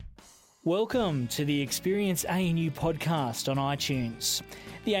Welcome to the Experience ANU podcast on iTunes.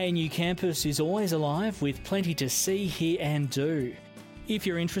 The ANU campus is always alive with plenty to see, hear and do. If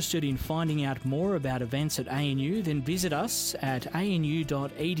you're interested in finding out more about events at ANU, then visit us at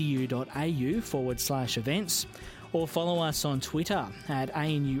anu.edu.au/events or follow us on Twitter at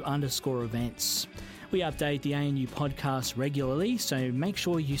 @ANU_events. We update the ANU podcast regularly, so make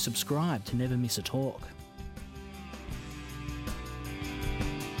sure you subscribe to never miss a talk.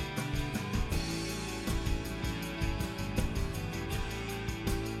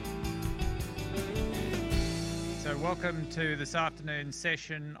 Welcome to this afternoon's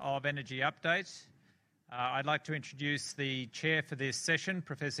session of Energy Update. I'd like to introduce the chair for this session,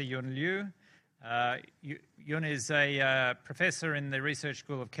 Professor Yun Liu. Yun is a professor in the Research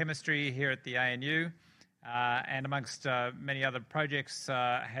School of Chemistry here at the ANU and amongst many other projects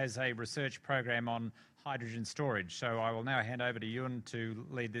has a research program on hydrogen storage. So I will now hand over to Yun to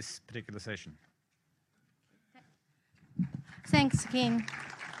lead this particular session. Thanks, Kim.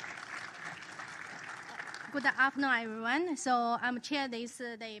 Good afternoon, everyone. So I'm chair this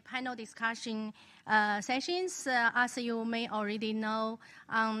the panel discussion sessions. As you may already know,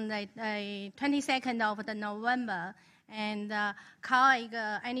 on the 22nd of November, and CAREG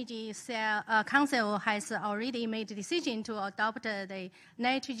Energy Council has already made a decision to adopt the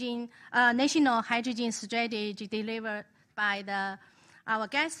national hydrogen strategy delivered by our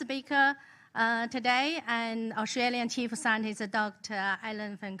guest speaker today, and Australian Chief Scientist Dr.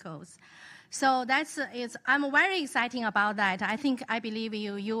 Alan Finkel. So I'm very excited about that. I believe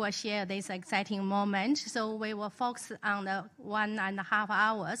you will share this exciting moment. So we will focus on the 1.5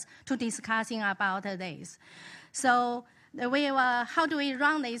 hours to discussing about this. So how do we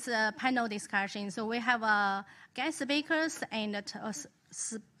run this panel discussion? So we have guest speakers, and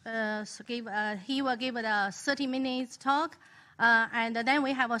he will give a 30 minutes talk. And then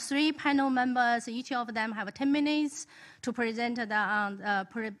we have 3 panel members. Each of them have 10 minutes to present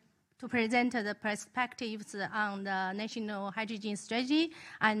the perspectives on the national hydrogen strategy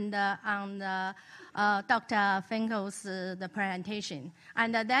and on Dr. Finkel's the presentation.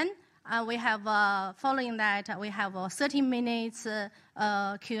 And then we have, following that, we have 30 minutes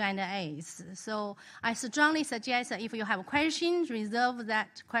Q&As. So I strongly suggest that if you have questions, reserve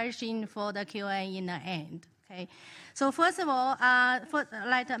that question for the Q&A in the end. Okay. So first of all,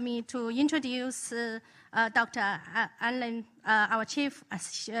 let me to introduce Dr. Alan, our chief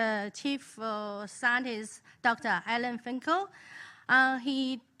scientist, Dr. Alan Finkel.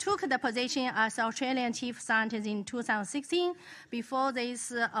 He took the position as Australian chief scientist in 2016. Before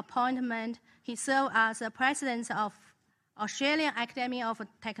this appointment, he served as the president of Australian Academy of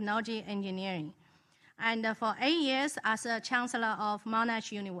Technology and Engineering, and for 8 years as a chancellor of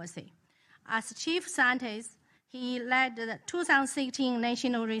Monash University. As chief scientist, he led the 2016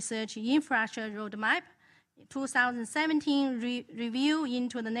 National Research Infrastructure Roadmap, 2017 review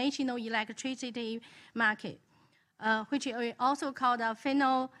into the national electricity market, which we also called a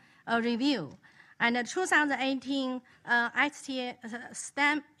final review, and the 2018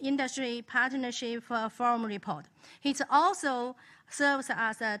 STEM Industry Partnership Forum report. He also serves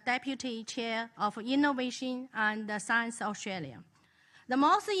as a deputy chair of Innovation and Science Australia. The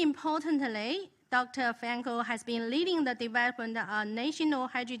most importantly, Dr. Finkel has been leading the development of a national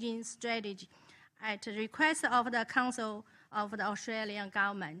hydrogen strategy at the request of the Council of the Australian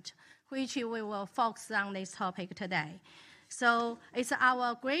Government, which we will focus on this topic today. So it's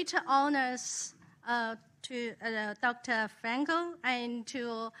our great honors to Dr. Finkel and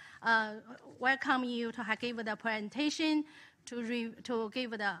to welcome you to give the presentation, to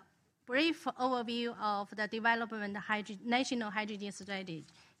give the brief overview of the development of national hydrogen strategy.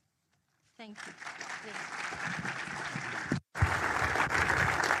 Thank you. Please.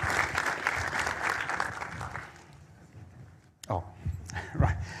 Oh,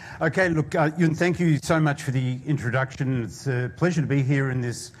 right. Okay, look, Yun, thank you so much for the introduction. It's a pleasure to be here in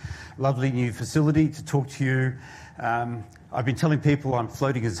this lovely new facility to talk to you. I've been telling people I'm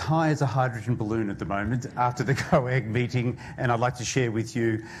floating as high as a hydrogen balloon at the moment after the COAG meeting, and I'd like to share with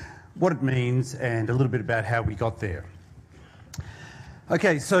you what it means and a little bit about how we got there.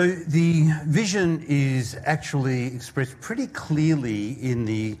 Okay, so the vision is actually expressed pretty clearly in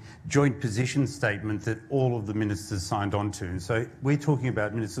the joint position statement that all of the ministers signed on to. So we're talking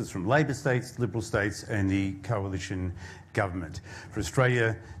about ministers from Labor states, Liberal states and the coalition government. For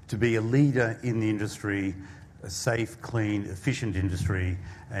Australia to be a leader in the industry, a safe, clean, efficient industry,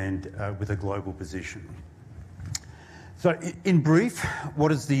 and with a global position. So in brief, what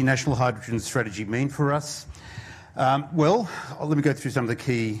does the National Hydrogen Strategy mean for us? Well, let me go through some of the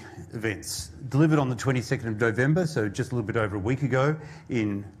key events. Delivered on the 22nd of November, so just a little bit over a week ago,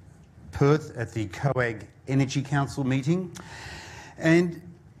 in Perth at the COAG Energy Council meeting. And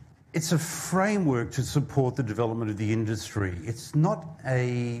it's a framework to support the development of the industry. It's not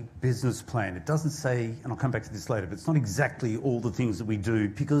a business plan. It doesn't say, and I'll come back to this later, but it's not exactly all the things that we do,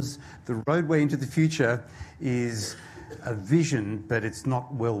 because the roadway into the future is a vision, but it's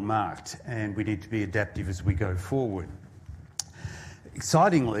not well marked, and we need to be adaptive as we go forward.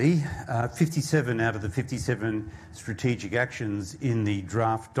 Excitingly, 57 out of the 57 strategic actions in the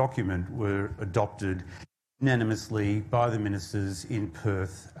draft document were adopted unanimously by the ministers in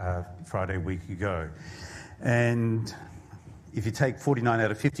Perth Friday a week ago. And if you take 49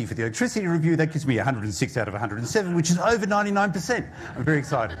 out of 50 for the electricity review, that gives me 106 out of 107, which is over 99%. I'm very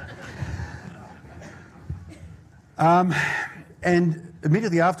excited. And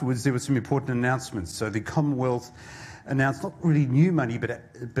immediately afterwards, there were some important announcements. So the Commonwealth announced not really new money,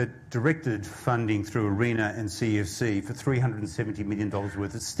 but directed funding through ARENA and CEFC for $370 million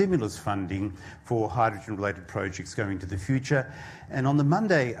worth of stimulus funding for hydrogen-related projects going into the future. And on the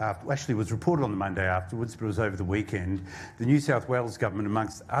Monday, actually it was reported on the Monday afterwards, but it was over the weekend, the New South Wales government,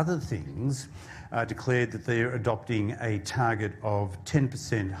 amongst other things, declared that they're adopting a target of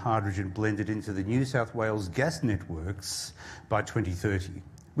 10% hydrogen blended into the New South Wales gas networks by 2030.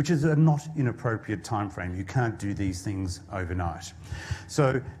 Which is a not inappropriate timeframe. You can't do these things overnight.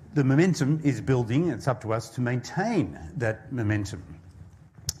 So the momentum is building. It's up to us to maintain that momentum.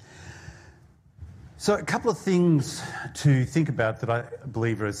 So a couple of things to think about that I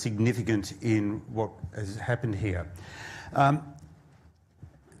believe are significant in what has happened here. I've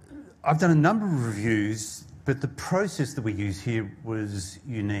done a number of reviews, but the process that we use here was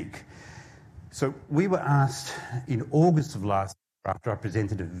unique. So we were asked in August of last year, after I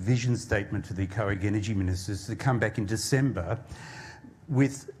presented a vision statement to the COAG Energy Ministers, to come back in December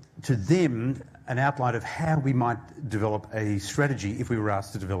with, to them, an outline of how we might develop a strategy if we were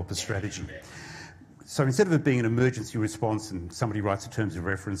asked to develop a strategy. So instead of it being an emergency response and somebody writes the terms of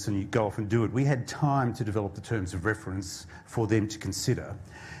reference and you go off and do it, we had time to develop the terms of reference for them to consider.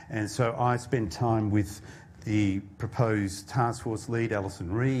 And so I spent time with the proposed task force lead,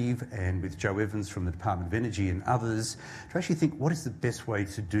 Alison Reeve, and with Joe Evans from the Department of Energy and others, to actually think what is the best way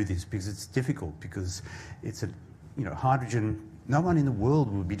to do this, because it's difficult, because it's hydrogen. No one in the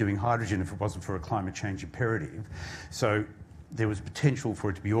world would be doing hydrogen if it wasn't for a climate change imperative. So there was potential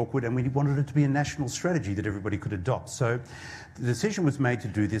for it to be awkward, and we wanted it to be a national strategy that everybody could adopt. So the decision was made to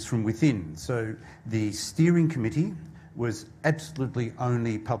do this from within. So the steering committee was absolutely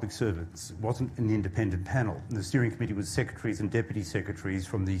only public servants. It wasn't an independent panel. And the steering committee was secretaries and deputy secretaries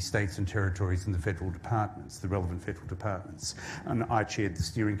from the states and territories and the federal departments, the relevant federal departments. And I chaired the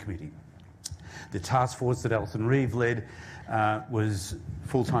steering committee. The task force that Alison Reeve led was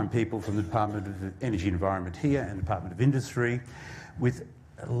full-time people from the Department of Energy and Environment here and the Department of Industry, with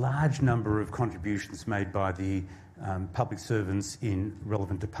a large number of contributions made by the public servants in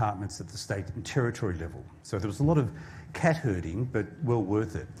relevant departments at the state and territory level. So there was a lot of cat herding, but well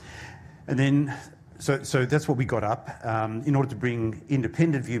worth it. And then, so that's what we got up. In order to bring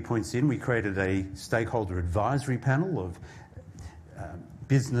independent viewpoints in, we created a stakeholder advisory panel of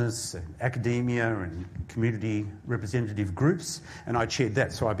business and academia and community representative groups, and I chaired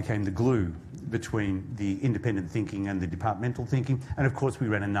that, so I became the glue between the independent thinking and the departmental thinking. And of course, we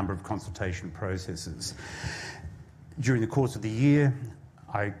ran a number of consultation processes. During the course of the year,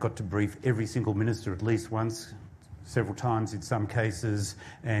 I got to brief every single minister at least once, several times in some cases,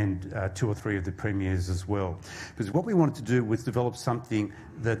 and 2 or 3 of the premiers as well. Because what we wanted to do was develop something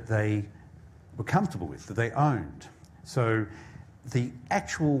that they were comfortable with, that they owned. So the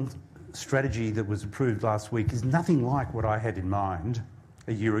actual strategy that was approved last week is nothing like what I had in mind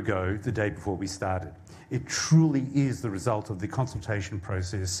a year ago, the day before we started. It truly is the result of the consultation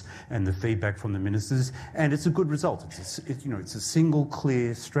process and the feedback from the ministers, and it's a good result. It's a single,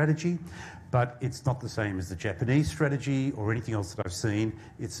 clear strategy, but it's not the same as the Japanese strategy or anything else that I've seen.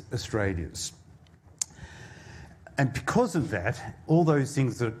 It's Australia's. And because of that, all those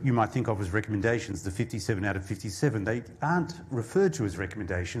things that you might think of as recommendations, the 57 out of 57, they aren't referred to as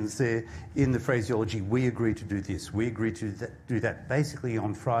recommendations. They're in the phraseology, we agree to do this, we agree to do that. Basically,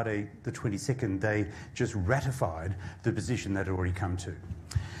 on Friday the 22nd, they just ratified the position they'd already come to.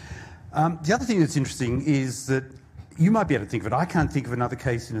 The other thing that's interesting is that you might be able to think of it. I can't think of another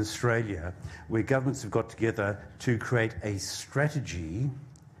case in Australia where governments have got together to create a strategy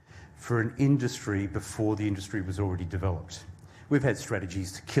for an industry before the industry was already developed. We've had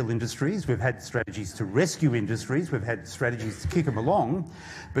strategies to kill industries, we've had strategies to rescue industries, we've had strategies to kick them along,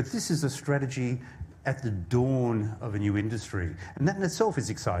 but this is a strategy at the dawn of a new industry. And that in itself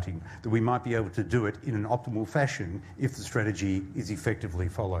is exciting, that we might be able to do it in an optimal fashion if the strategy is effectively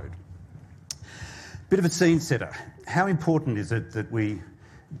followed. Bit of a scene setter. How important is it that we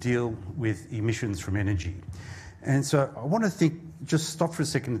deal with emissions from energy? And so I want to just stop for a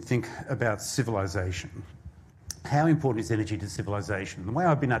second and think about civilization. How important is energy to civilization? The way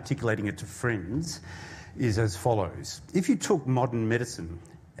I've been articulating it to friends is as follows. If you took modern medicine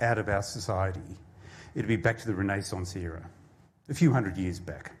out of our society, it'd be back to the Renaissance era, a few hundred years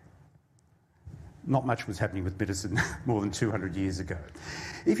back. Not much was happening with medicine more than 200 years ago.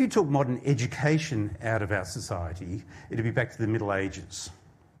 If you took modern education out of our society, it'd be back to the Middle Ages,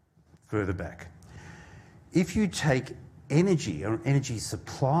 further back. If you take energy or energy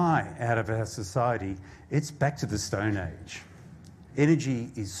supply out of our society, it's back to the Stone Age.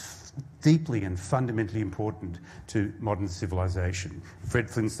 Energy is deeply and fundamentally important to modern civilization. Fred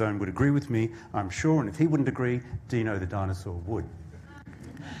Flintstone would agree with me, I'm sure, and if he wouldn't agree, Dino the dinosaur would.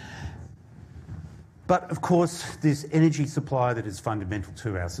 But of course, this energy supply that is fundamental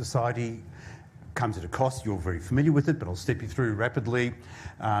to our society comes at a cost. You're very familiar with it, but I'll step you through rapidly.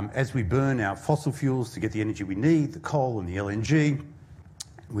 As we burn our fossil fuels to get the energy we need, the coal and the LNG,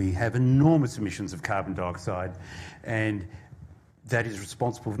 we have enormous emissions of carbon dioxide, and that is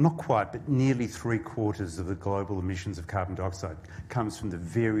responsible for not quite, but nearly 3/4 of the global emissions of carbon dioxide comes from the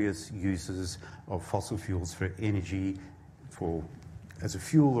various uses of fossil fuels for energy, as a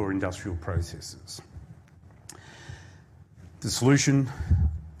fuel or industrial processes. The solution,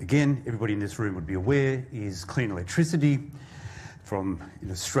 again, everybody in this room would be aware, is clean electricity in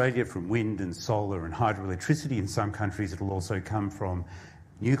Australia, from wind and solar and hydroelectricity. In some countries, it'll also come from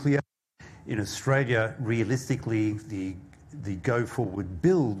nuclear. In Australia, realistically, the go-forward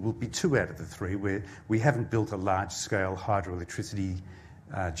build will be 2 out of the 3, where we haven't built a large-scale hydroelectricity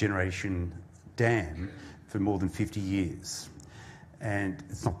generation dam for more than 50 years. And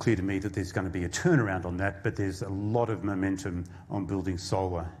it's not clear to me that there's going to be a turnaround on that, but there's a lot of momentum on building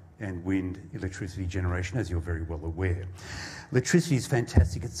solar and wind electricity generation, as you're very well aware. Electricity is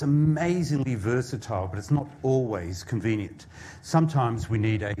fantastic. It's amazingly versatile, but it's not always convenient. Sometimes we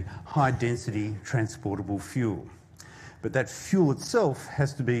need a high-density transportable fuel. But that fuel itself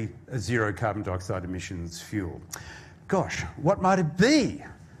has to be a zero carbon dioxide emissions fuel. Gosh, what might it be?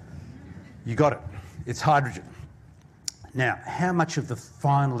 You got it. It's hydrogen. Now, how much of the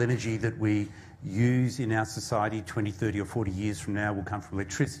final energy that we use in our society 20, 30 or 40 years from now will come from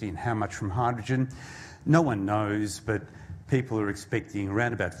electricity and how much from hydrogen? No one knows, but people are expecting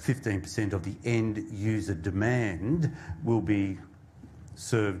around about 15% of the end user demand will be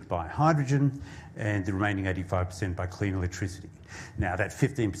served by hydrogen and the remaining 85% by clean electricity. Now, that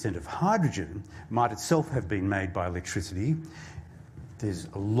 15% of hydrogen might itself have been made by electricity. There's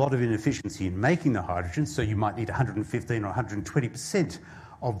a lot of inefficiency in making the hydrogen, so you might need 115 or 120%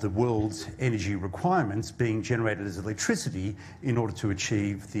 of the world's energy requirements being generated as electricity in order to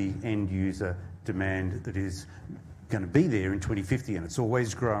achieve the end user demand that is going to be there in 2050, and it's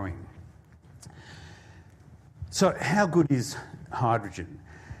always growing. So how good is hydrogen?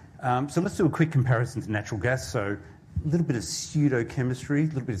 So let's do a quick comparison to natural gas. So a little bit of pseudo-chemistry, a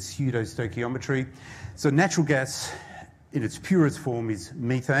little bit of pseudo-stoichiometry. So natural gas in its purest form is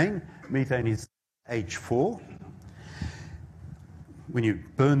methane. Methane is H4. When you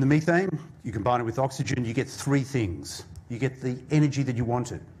burn the methane, you combine it with oxygen, you get 3 things. You get the energy that you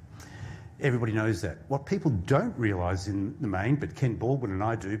wanted. Everybody knows that. What people don't realise in the main, but Ken Baldwin and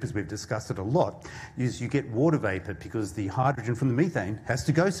I do, because we've discussed it a lot, is you get water vapour because the hydrogen from the methane has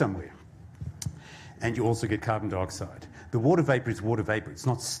to go somewhere. And you also get carbon dioxide. The water vapour is water vapour, it's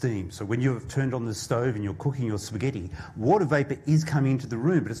not steam. So when you've turned on the stove and you're cooking your spaghetti, water vapour is coming into the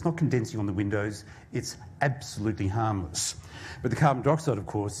room, but it's not condensing on the windows, it's absolutely harmless. But the carbon dioxide, of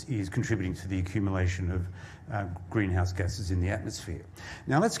course, is contributing to the accumulation of greenhouse gases in the atmosphere.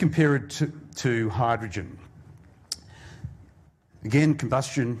 Now let's compare it to hydrogen. Again,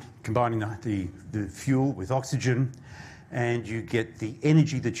 combustion, combining the fuel with oxygen, and you get the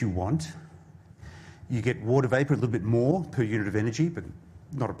energy that you want. You get water vapour, a little bit more per unit of energy, but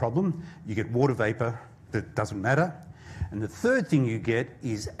not a problem. You get water vapour that doesn't matter. And the third thing you get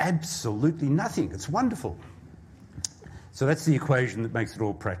is absolutely nothing. It's wonderful. So that's the equation that makes it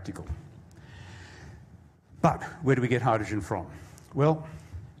all practical. But where do we get hydrogen from? Well,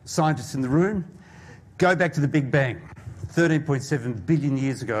 scientists in the room, go back to the Big Bang. 13.7 billion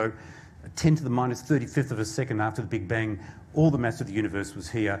years ago, 10 to the minus 35th of a second after the Big Bang, all the mass of the universe was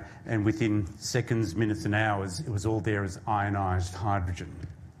here, and within seconds, minutes and hours, it was all there as ionised hydrogen.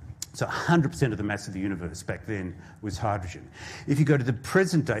 So 100% of the mass of the universe back then was hydrogen. If you go to the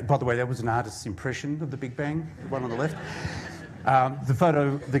present day, by the way, that was an artist's impression of the Big Bang, the one on the left.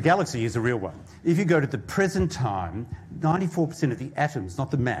 The galaxy is a real one. If you go to the present time, 94% of the atoms,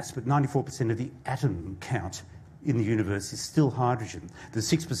 not the mass, but 94% of the atom count in the universe is still hydrogen. The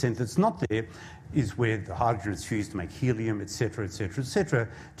 6% that's not there is where the hydrogen is fused to make helium, etc., etc., etc.,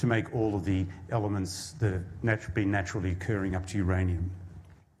 to make all of the elements that have been naturally occurring up to uranium.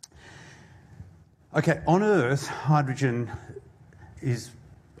 Okay, on Earth, hydrogen is,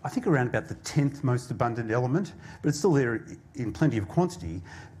 I think, around about the 10th most abundant element, but it's still there in plenty of quantity,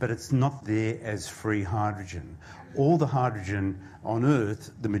 but it's not there as free hydrogen. All the hydrogen on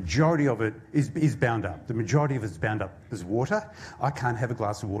Earth, the majority of it is bound up. The majority of it is bound up as water. I can't have a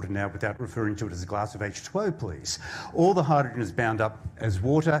glass of water now without referring to it as a glass of H2O, please. All the hydrogen is bound up as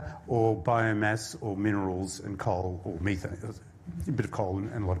water or biomass or minerals and coal or methane, a bit of coal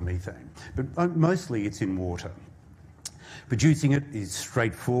and a lot of methane. But mostly it's in water. Producing it is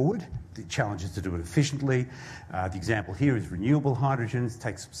straightforward. The challenge is to do it efficiently. The example here is renewable hydrogen.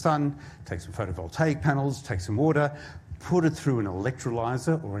 Take some sun, take some photovoltaic panels, take some water, put it through an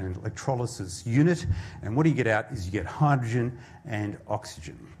electrolyser or an electrolysis unit, and what you get out is you get hydrogen and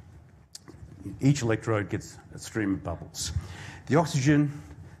oxygen. Each electrode gets a stream of bubbles. The oxygen,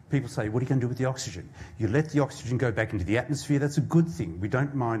 people say, what are you going to do with the oxygen? You let the oxygen go back into the atmosphere. That's a good thing. We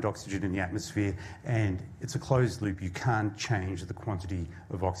don't mind oxygen in the atmosphere, and it's a closed loop. You can't change the quantity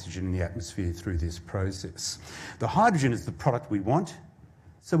of oxygen in the atmosphere through this process. The hydrogen is the product we want,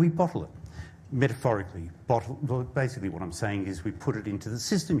 so we bottle it. Metaphorically, basically what I'm saying is we put it into the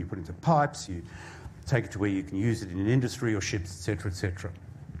system, you put it into pipes, you take it to where you can use it in industry or ships, etc., etc.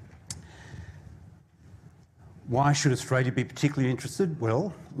 Why should Australia be particularly interested?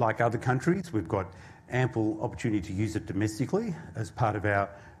 Well, like other countries, we've got ample opportunity to use it domestically as part of our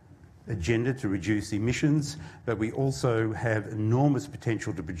agenda to reduce emissions, but we also have enormous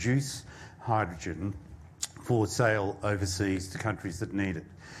potential to produce hydrogen for sale overseas to countries that need it.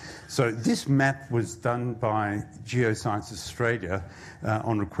 So this map was done by Geoscience Australia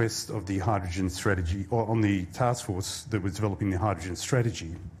on request of the hydrogen strategy, or on the task force that was developing the hydrogen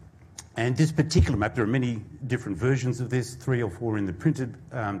strategy. And this particular map, there are many different versions of this, 3 or 4 in the printed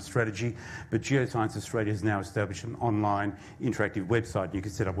strategy, but Geoscience Australia has now established an online interactive website, and you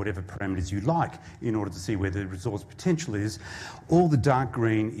can set up whatever parameters you like in order to see where the resource potential is. All the dark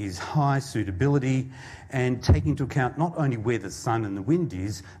green is high suitability and taking into account not only where the sun and the wind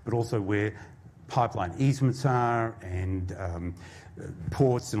is, but also where pipeline easements are and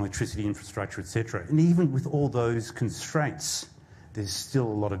ports and electricity infrastructure, etc. And even with all those constraints, there's still a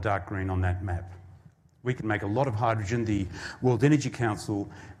lot of dark green on that map. We can make a lot of hydrogen. The World Energy Council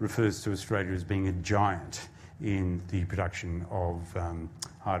refers to Australia as being a giant in the production of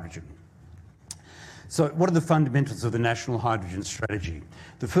hydrogen. So what are the fundamentals of the National Hydrogen Strategy?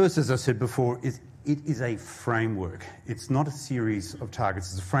 The first, as I said before, is it is a framework. It's not a series of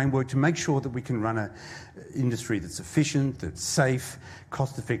targets. It's a framework to make sure that we can run an industry that's efficient, that's safe,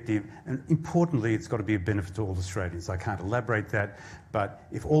 cost-effective, and importantly, it's got to be a benefit to all Australians. I can't elaborate that, but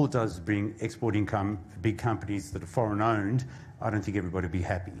if all it does is bring export income for big companies that are foreign-owned, I don't think everybody will be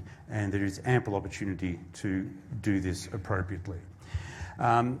happy. And there is ample opportunity to do this appropriately.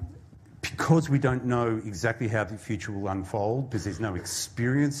 Because we don't know exactly how the future will unfold, because there's no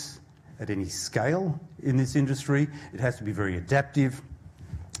experience at any scale in this industry, it has to be very adaptive.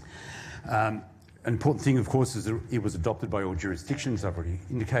 An important thing, of course, is that it was adopted by all jurisdictions. I've already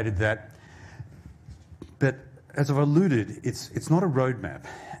indicated that. But as I've alluded, it's not a roadmap,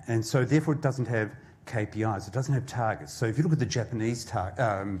 and so therefore it doesn't have KPIs, it doesn't have targets. So if you look at the Japanese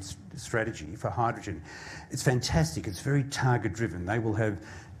strategy for hydrogen, it's fantastic. It's very target-driven. They will have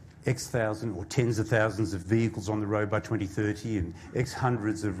X thousand or tens of thousands of vehicles on the road by 2030 and X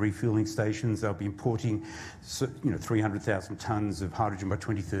hundreds of refuelling stations. They'll be importing 300,000 tonnes of hydrogen by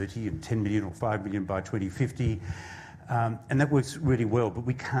 2030 and 10 million or 5 million by 2050. And that works really well, but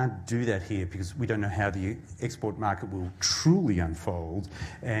we can't do that here because we don't know how the export market will truly unfold,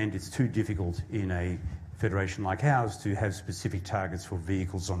 and it's too difficult in a federation like ours to have specific targets for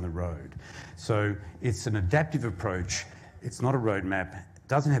vehicles on the road. So it's an adaptive approach. It's not a roadmap.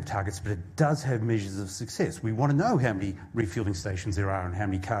 Doesn't have targets, but it does have measures of success. We want to know how many refueling stations there are and how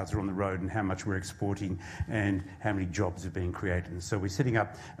many cars are on the road and how much we're exporting and how many jobs are being created. And so we're setting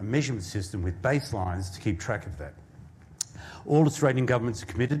up a measurement system with baselines to keep track of that. All Australian governments are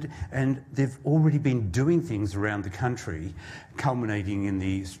committed, and they've already been doing things around the country, culminating in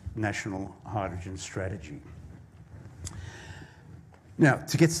the National Hydrogen Strategy. Now,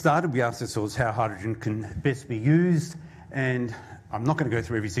 to get started, we asked ourselves how hydrogen can best be used, and I'm not going to go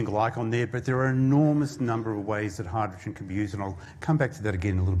through every single icon there, but there are an enormous number of ways that hydrogen can be used, and I'll come back to that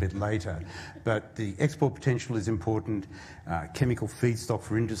again a little bit later. But the export potential is important, chemical feedstock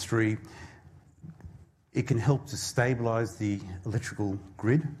for industry. It can help to stabilise the electrical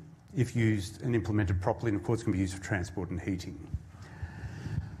grid if used and implemented properly, and of course it can be used for transport and heating.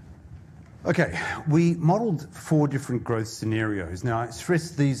 Okay, we modelled 4 different growth scenarios. Now, I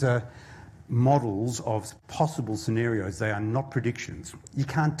stress these are models of possible scenarios. They are not predictions. You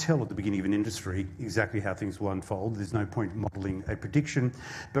can't tell at the beginning of an industry exactly how things will unfold. There's no point modelling a prediction.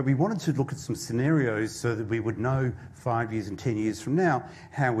 But we wanted to look at some scenarios so that we would know 5 years and 10 years from now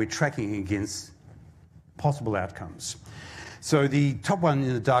how we're tracking against possible outcomes. So the top one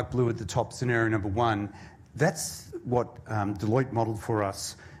in the dark blue at the top, scenario number 1, that's what Deloitte modelled for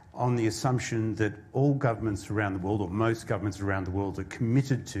us on the assumption that all governments around the world, or most governments around the world, are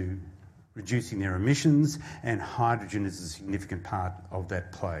committed to reducing their emissions, and hydrogen is a significant part of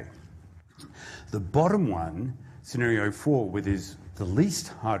that play. The bottom one, scenario 4, where there's the least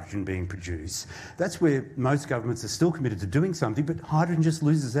hydrogen being produced, that's where most governments are still committed to doing something, but hydrogen just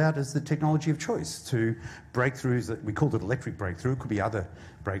loses out as the technology of choice to breakthroughs that we called it electric breakthrough. It could be other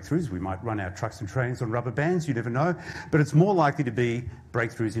breakthroughs. We might run our trucks and trains on rubber bands, you never know, but it's more likely to be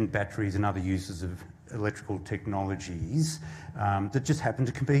breakthroughs in batteries and other uses of electrical technologies that just happen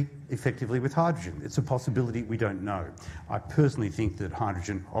to compete effectively with hydrogen. It's a possibility, we don't know. I personally think that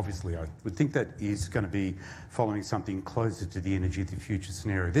hydrogen, obviously I would think that is going to be following something closer to the energy of the future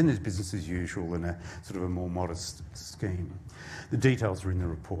scenario. Then there's business as usual and a sort of a more modest scheme. The details are in the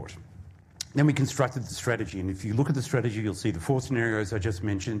report. Then we constructed the strategy, and if you look at the strategy, you'll see the 4 scenarios I just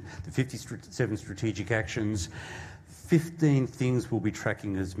mentioned, the 57 strategic actions, 15 things we'll be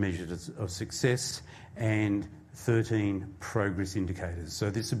tracking as measures of success, and 13 progress indicators. So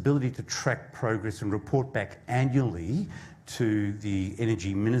this ability to track progress and report back annually to the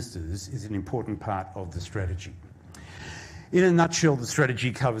energy ministers is an important part of the strategy. In a nutshell, the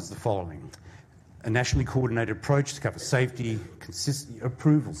strategy covers the following: a nationally coordinated approach to cover safety, consistent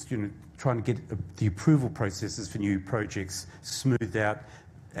approvals, trying to get the approval processes for new projects smoothed out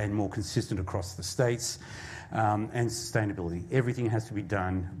and more consistent across the states, and sustainability. Everything has to be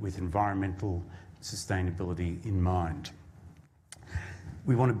done with environmental sustainability in mind.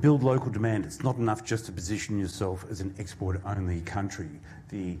 We want to build local demand. It's not enough just to position yourself as an export-only country.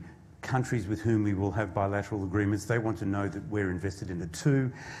 The countries with whom we will have bilateral agreements, they want to know that we're invested in it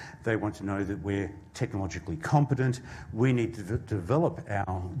too. They want to know that we're technologically competent. We need to develop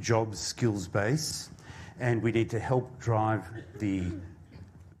our job skills base, and we need to help drive the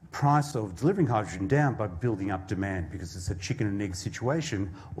price of delivering hydrogen down by building up demand, because it's a chicken and egg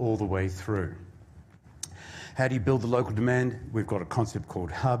situation all the way through. How do you build the local demand? We've got a concept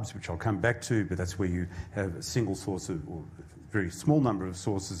called hubs, which I'll come back to, but that's where you have a single source of, or a very small number of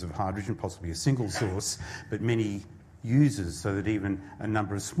sources of hydrogen, possibly a single source, but many users, so that even a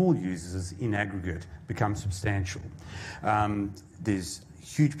number of small users in aggregate become substantial. There's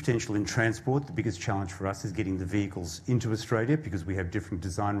huge potential in transport. The biggest challenge for us is getting the vehicles into Australia, because we have different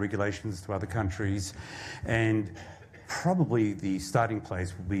design regulations to other countries, and probably the starting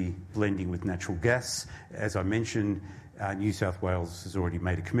place will be blending with natural gas. As I mentioned, New South Wales has already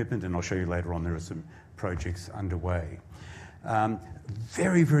made a commitment, and I'll show you later on there are some projects underway.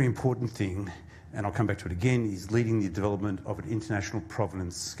 Very, very important thing, and I'll come back to it again, is leading the development of an international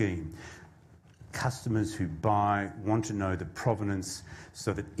provenance scheme. Customers who buy want to know the provenance,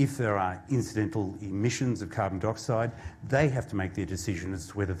 so that if there are incidental emissions of carbon dioxide, they have to make their decision as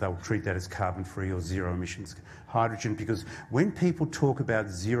to whether they'll treat that as carbon-free or zero emissions hydrogen. Because when people talk about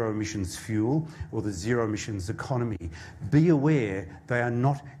zero emissions fuel or the zero emissions economy, be aware they are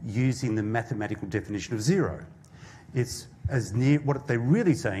not using the mathematical definition of zero. It's as near, what they're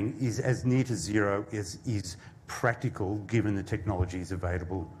really saying is as near to zero as is practical given the technologies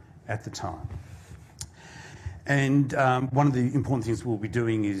available at the time. And one of the important things we'll be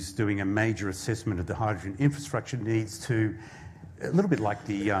doing is doing a major assessment of the hydrogen infrastructure needs, to, a little bit like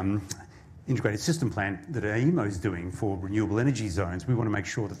the integrated system plan that AEMO is doing for renewable energy zones. We want to make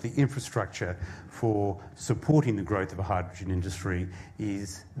sure that the infrastructure for supporting the growth of a hydrogen industry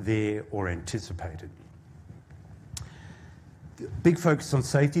is there or anticipated. Big focus on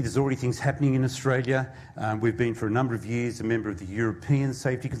safety. There's already things happening in Australia. We've been for a number of years a member of the European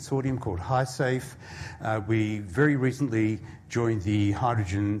Safety Consortium called HySafe. We very recently joined the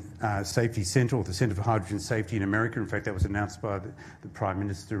Hydrogen Safety Centre, or the Centre for Hydrogen Safety in America. In fact, that was announced by the Prime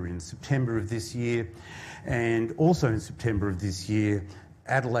Minister in September of this year. And also in September of this year,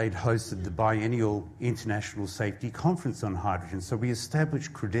 Adelaide hosted the biennial International Safety Conference on Hydrogen. So we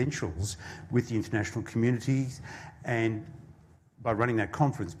established credentials with the international communities, and by running that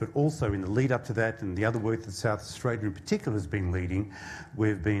conference, but also in the lead up to that and the other work that South Australia in particular has been leading,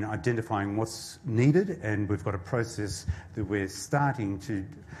 we've been identifying what's needed, and we've got a process that we're starting to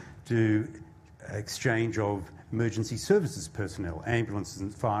do exchange of emergency services personnel, ambulances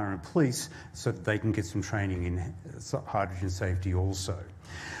and fire and police, so that they can get some training in hydrogen safety also.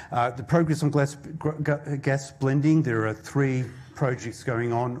 The progress on gas blending, there are 3 projects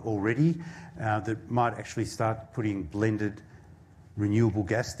going on already that might actually start putting blended renewable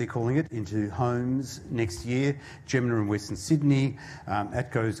gas, they're calling it, into homes next year. Gemina in Western Sydney,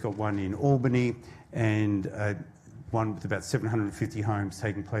 ATCO's got one in Albany, and one with about 750 homes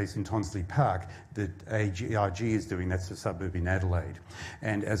taking place in Tonsley Park that AGRG is doing. That's a suburb in Adelaide.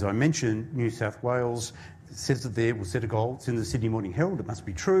 And as I mentioned, New South Wales says it there, we'll set a goal. It's in the Sydney Morning Herald, it must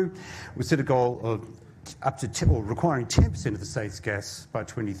be true. We'll set a goal of up to requiring 10% of the state's gas by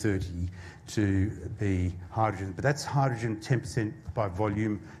 2030 to be hydrogen. But that's hydrogen 10% by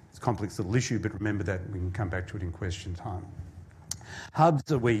volume. It's a complex little issue, but remember that we can come back to it in question time.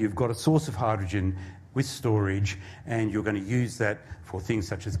 Hubs are where you've got a source of hydrogen with storage, and you're going to use that for things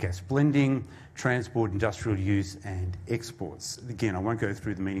such as gas blending, transport, industrial use, and exports. Again, I won't go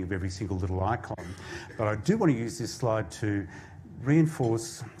through the meaning of every single little icon, but I do want to use this slide to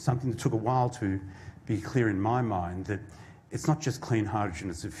reinforce something that took a while to be clear in my mind, that it's not just clean hydrogen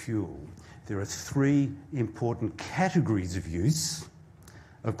as a fuel. There are 3 important categories of use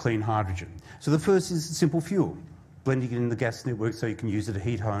of clean hydrogen. So the first is simple fuel, blending it in the gas network so you can use it to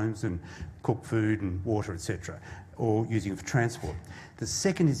heat homes and cook food and water, etc., or using it for transport. The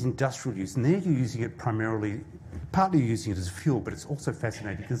second is industrial use, and there you're using it primarily, partly using it as fuel, but it's also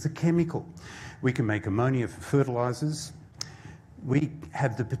fascinating because it's a chemical. We can make ammonia for fertilisers. We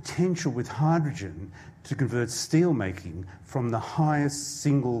have the potential with hydrogen to convert steel making from the highest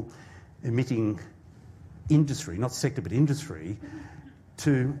single emitting industry, not sector but industry,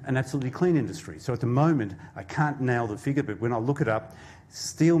 to an absolutely clean industry. So at the moment, I can't nail the figure, but when I look it up,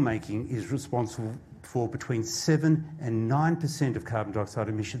 steel making is responsible for between 7 and 9% of carbon dioxide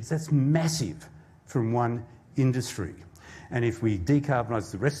emissions. That's massive from one industry. And if we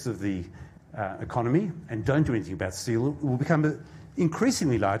decarbonise the rest of the economy and don't do anything about steel, it will become an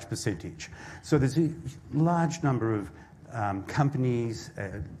increasingly large percentage. So there's a large number of companies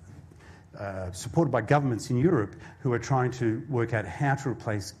supported by governments in Europe who are trying to work out how to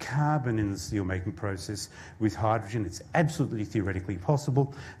replace carbon in the steel-making process with hydrogen. It's absolutely theoretically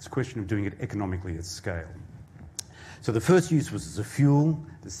possible. It's a question of doing it economically at scale. So the first use was as a fuel.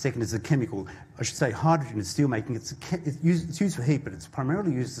 The second is a chemical. I should say hydrogen in steelmaking, it's used for heat, but it's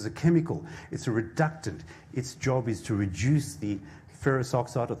primarily used as a chemical. It's a reductant. Its job is to reduce the ferrous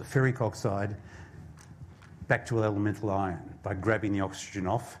oxide or the ferric oxide back to elemental iron by grabbing the oxygen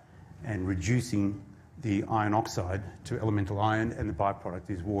off and reducing the iron oxide to elemental iron, and the byproduct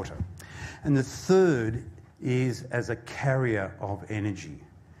is water. And the third is as a carrier of energy.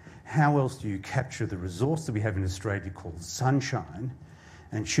 How else do you capture the resource that we have in Australia called sunshine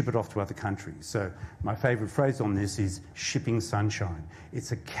and ship it off to other countries? So my favourite phrase on this is shipping sunshine.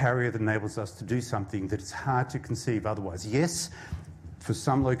 It's a carrier that enables us to do something that it's hard to conceive otherwise. Yes, for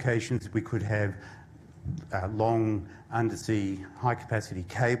some locations we could have long undersea high-capacity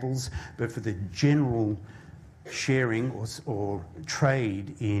cables, but for the general sharing or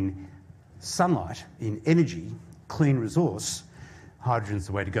trade in sunlight, in energy, clean resource, hydrogen's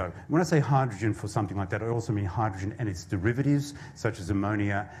the way to go. When I say hydrogen for something like that, I also mean hydrogen and its derivatives, such as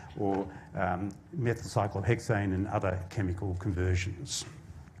ammonia or methyl cyclohexane and other chemical conversions.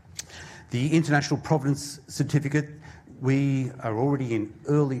 The International Providence Certificate, we are already in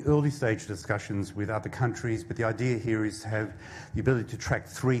early stage discussions with other countries, but the idea here is to have the ability to track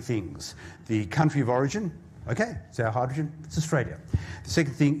 3 things. The country of origin, okay, it's our hydrogen, it's Australia. The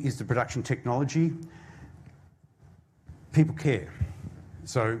second thing is the production technology. People care.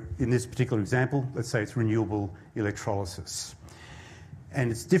 So in this particular example, let's say it's renewable electrolysis. And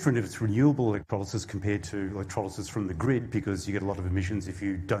it's different if it's renewable electrolysis compared to electrolysis from the grid, because you get a lot of emissions if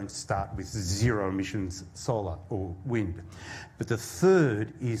you don't start with 0 emissions solar or wind. But the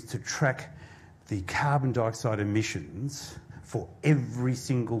third is to track the carbon dioxide emissions for every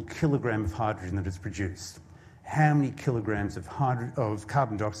single kilogram of hydrogen that is produced. How many kilograms of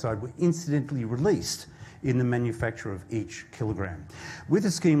carbon dioxide were incidentally released in the manufacture of each kilogram. With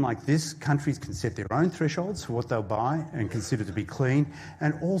a scheme like this, countries can set their own thresholds for what they'll buy and consider to be clean,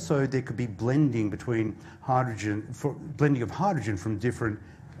 and also there could be blending between blending of hydrogen from different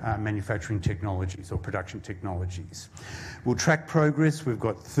manufacturing technologies or production technologies. We'll track progress. We've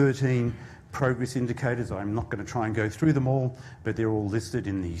got 13 progress indicators. I'm not going to try and go through them all, but they're all listed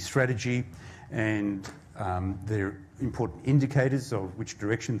in the strategy, and they're important indicators of which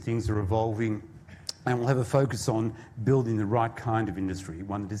direction things are evolving. And we'll have a focus on building the right kind of industry,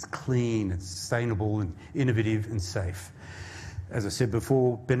 one that is clean, and sustainable and innovative and safe. As I said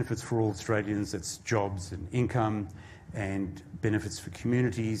before, benefits for all Australians, that's jobs and income, and benefits for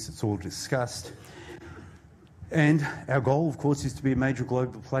communities, it's all discussed. And our goal, of course, is to be a major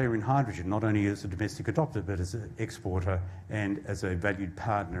global player in hydrogen, not only as a domestic adopter, but as an exporter and as a valued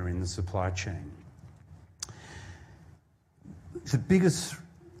partner in the supply chain. The biggest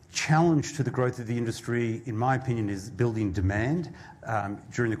challenge to the growth of the industry, in my opinion, is building demand.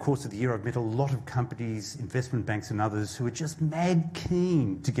 During the course of the year, I've met a lot of companies, investment banks and others who are just mad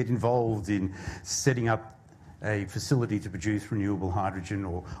keen to get involved in setting up a facility to produce renewable hydrogen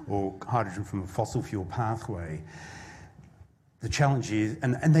or hydrogen from a fossil fuel pathway. The challenge is,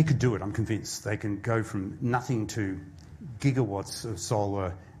 and they could do it, I'm convinced, they can go from nothing to gigawatts of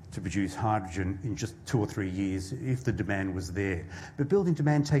solar to produce hydrogen in just 2 or 3 years if the demand was there. But building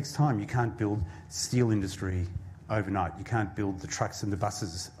demand takes time. You can't build steel industry overnight. You can't build the trucks and the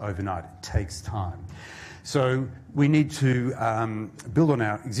buses overnight. It takes time. So we need to build on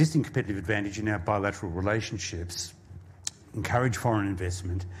our existing competitive advantage in our bilateral relationships, encourage foreign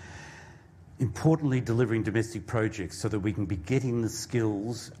investment, importantly delivering domestic projects so that we can be getting the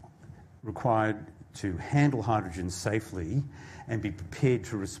skills required to handle hydrogen safely and be prepared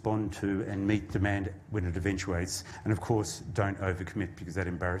to respond to and meet demand when it eventuates. And of course, don't overcommit because that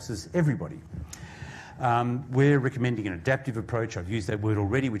embarrasses everybody. We're recommending an adaptive approach. I've used that word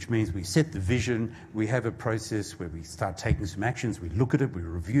already, which means we set the vision, we have a process where we start taking some actions, we look at it, we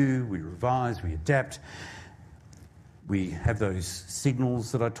review, we revise, we adapt. We have those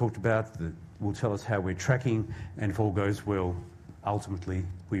signals that I talked about that will tell us how we're tracking, and if all goes well, ultimately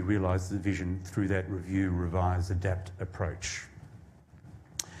we realise the vision through that review, revise, adapt approach.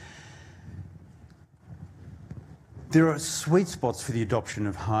 There are sweet spots for the adoption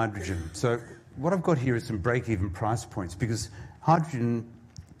of hydrogen. So what I've got here is some break-even price points, because hydrogen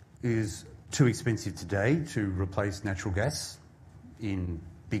is too expensive today to replace natural gas in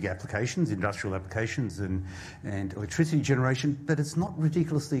big applications, industrial applications and electricity generation, but it's not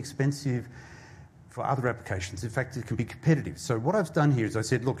ridiculously expensive for other applications. In fact, it can be competitive. So what I've done here is I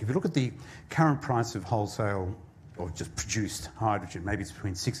said, look, if you look at the current price of wholesale or just produced hydrogen, maybe it's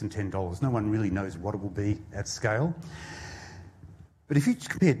between $6 and $10. No one really knows what it will be at scale. But if you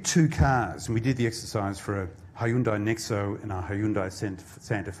compare two cars, and we did the exercise for a Hyundai Nexo and a Hyundai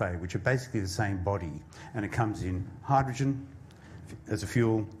Santa Fe, which are basically the same body, and it comes in hydrogen as a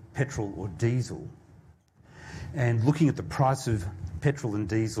fuel, petrol or diesel, and looking at the price of petrol and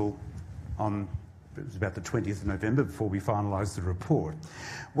diesel it was about the 20th of November before we finalised the report,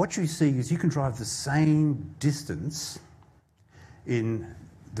 what you see is you can drive the same distance in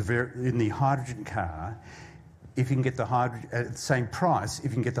the hydrogen car if you can get the hydrogen at the same price, if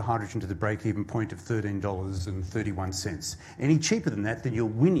you can get the hydrogen to the break-even point of $13.31. Any cheaper than that, then you're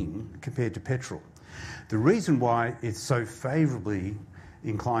winning compared to petrol. The reason why it's so favourably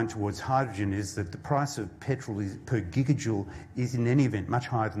inclined towards hydrogen is that the price of petrol per gigajoule is in any event much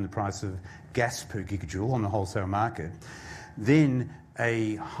higher than the price of gas per gigajoule on the wholesale market. Then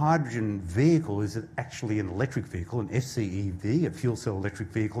a hydrogen vehicle is actually an electric vehicle, an FCEV, a fuel cell electric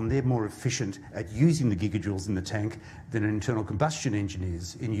vehicle, and they're more efficient at using the gigajoules in the tank than an internal combustion engine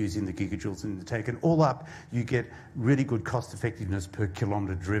is in using the gigajoules in the tank. And all up, you get really good cost effectiveness per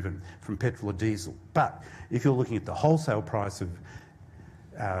kilometre driven from petrol or diesel. But if you're looking at the wholesale price of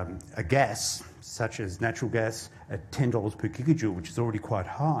a gas, such as natural gas, at $10 per gigajoule, which is already quite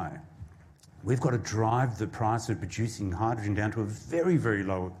high, we've got to drive the price of producing hydrogen down to a very, very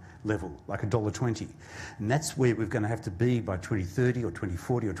low level, like $1.20. And that's where we're going to have to be by 2030 or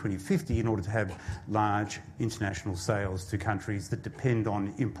 2040 or 2050 in order to have large international sales to countries that depend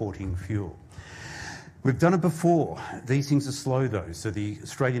on importing fuel. We've done it before. These things are slow, though. So the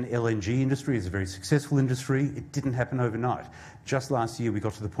Australian LNG industry is a very successful industry. It didn't happen overnight. Just last year, we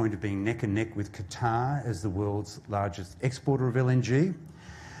got to the point of being neck and neck with Qatar as the world's largest exporter of LNG.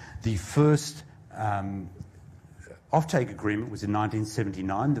 The first offtake agreement was in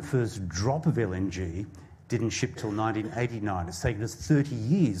 1979. The first drop of LNG didn't ship till 1989. It's taken us 30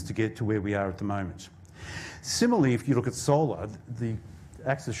 years to get to where we are at the moment. Similarly, if you look at solar, the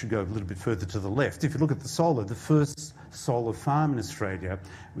axis should go a little bit further to the left. If you look at the solar, the first solar farm in Australia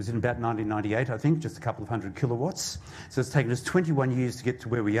was in about 1998, I think, just a couple of hundred kilowatts. So it's taken us 21 years to get to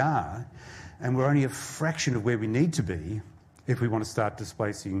where we are, and we're only a fraction of where we need to be if we want to start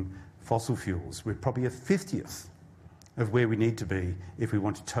displacing fossil fuels. We're probably a 50th of where we need to be if we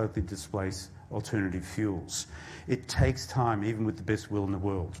want to totally displace alternative fuels. It takes time, even with the best will in the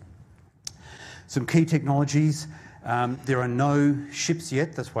world. Some key technologies. There are no ships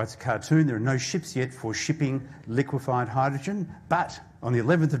yet, that's why it's a cartoon, there are no ships yet for shipping liquefied hydrogen, but on the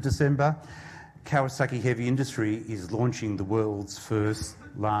 11th of December, Kawasaki Heavy Industry is launching the world's first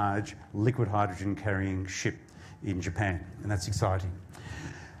large liquid hydrogen carrying ship in Japan, and that's exciting.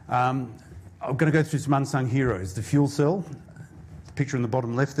 I'm going to go through some unsung heroes. The fuel cell, the picture in the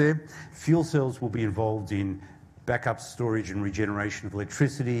bottom left there. Fuel cells will be involved in backup storage and regeneration of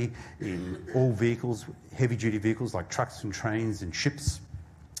electricity in all vehicles, heavy-duty vehicles like trucks and trains and ships,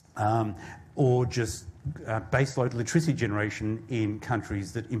 or just baseload electricity generation in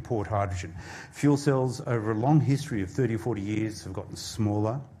countries that import hydrogen. Fuel cells, over a long history of 30 or 40 years, have gotten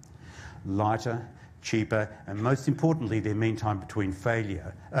smaller, lighter, cheaper, and most importantly, their mean time between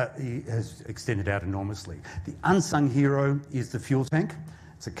failure has extended out enormously. The unsung hero is the fuel tank.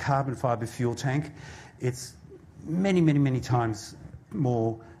 It's a carbon fibre fuel tank. It's many, many, many times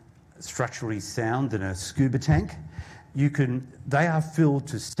more structurally sound than a scuba tank. They are filled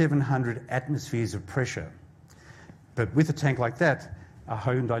to 700 atmospheres of pressure. But with a tank like that, a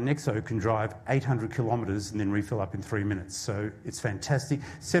Hyundai Nexo can drive 800 kilometres and then refill up in 3 minutes. So it's fantastic.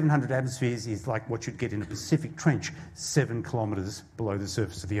 700 atmospheres is like what you'd get in a Pacific trench 7 kilometres below the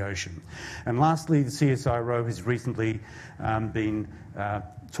surface of the ocean. And lastly, the CSIRO has recently been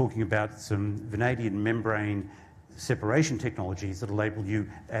talking about some vanadium membrane separation technologies that enable you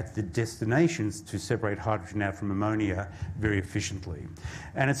at the destinations to separate hydrogen out from ammonia very efficiently.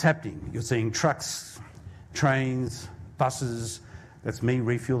 And it's happening. You're seeing trucks, trains, buses. That's me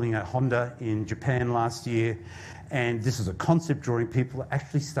refueling a Honda in Japan last year. And this is a concept drawing. People are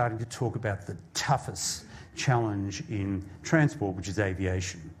actually starting to talk about the toughest challenge in transport, which is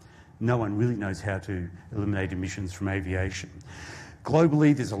aviation. No one really knows how to eliminate emissions from aviation.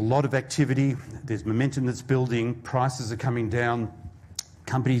 Globally, there's a lot of activity. There's momentum that's building. Prices are coming down.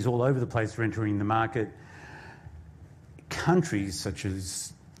 Companies all over the place are entering the market. Countries such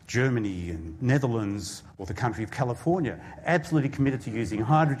as Germany and Netherlands, or the country of California, absolutely committed to using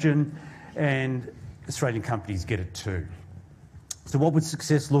hydrogen, and Australian companies get it too. So what would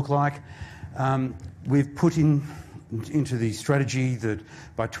success look like? We've put into the strategy that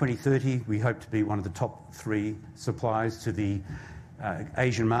by 2030 we hope to be one of the top 3 suppliers to the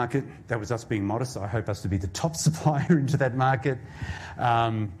Asian market. That was us being modest. I hope us to be the top supplier into that market.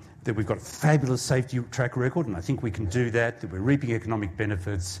 That we've got a fabulous safety track record, and I think we can do that, that we're reaping economic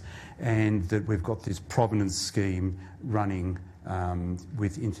benefits, and that we've got this provenance scheme running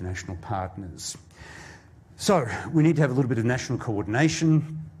with international partners. So we need to have a little bit of national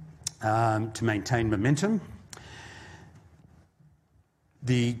coordination to maintain momentum.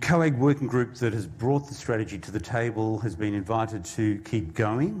 The COAG working group that has brought the strategy to the table has been invited to keep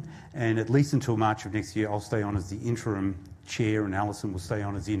going, and at least until March of next year, I'll stay on as the interim chair, and Alison will stay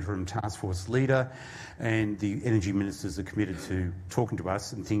on as the interim task force leader, and the energy ministers are committed to talking to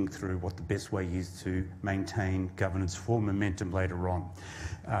us and thinking through what the best way is to maintain governance for momentum later on.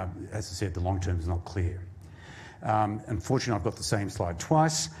 As I said, the long term is not clear. Unfortunately, I've got the same slide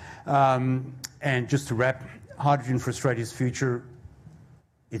twice. And just to wrap, hydrogen for Australia's future,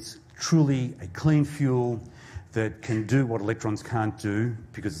 it's truly a clean fuel that can do what electrons can't do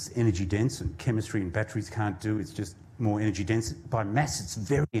because it's energy dense, and chemistry and batteries can't do. It's just more energy dense. By mass, it's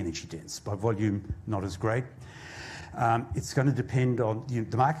very energy dense. By volume, not as great. It's going to depend on,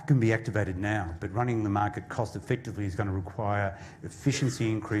 the market can be activated now, but running the market cost effectively is going to require efficiency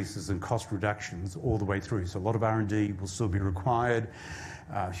increases and cost reductions all the way through. So a lot of R&D will still be required,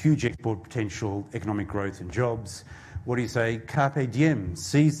 huge export potential, economic growth and jobs. What do you say? Carpe diem,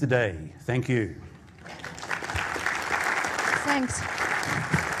 seize the day. Thank you. Thanks,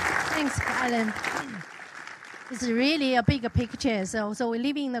 Alan. It's really a big picture, so we're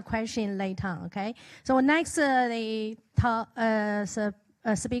leaving the question later, okay? So next, the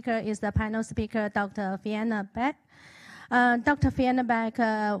speaker is the panel speaker, Dr. Fiona Beck. Dr. Fiona Beck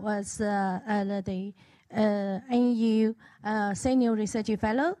was the NEU Senior Research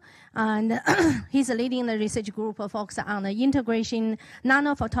Fellow, and he's leading the research group focused on the integration,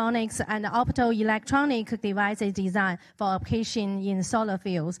 nanophotonics, and optoelectronic devices design for application in solar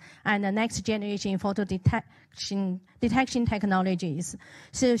fields and the next generation photo detection technologies.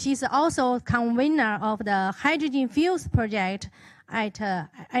 So she's also convener of the Hydrogen Fuels Project at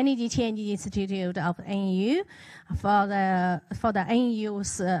Energy Change Institute of NEU for the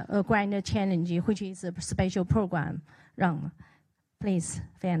NEU's Grand Challenge, which is a special program run. Please,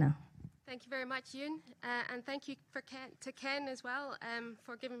 Fiona. Thank you very much, Yun, and thank you to Ken as well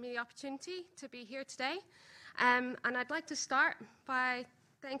for giving me the opportunity to be here today. And I'd like to start by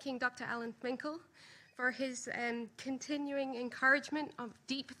thanking Dr. Alan Finkel for his continuing encouragement of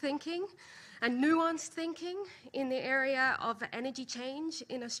deep thinking and nuanced thinking in the area of energy change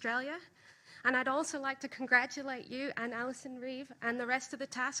in Australia. And I'd also like to congratulate you and Alison Reeve and the rest of the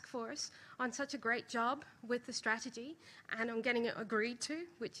task force on such a great job with the strategy and on getting it agreed to,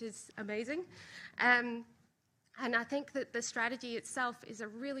 which is amazing. And I think that the strategy itself is a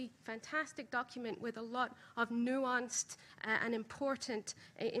really fantastic document with a lot of nuanced and important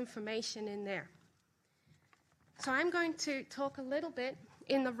information in there. So I'm going to talk a little bit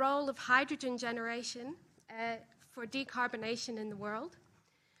in the role of hydrogen generation for decarbonation in the world,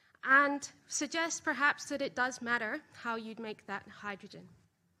 and suggest perhaps that it does matter how you'd make that hydrogen.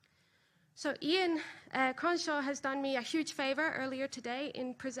 So Ian Cronshaw has done me a huge favor earlier today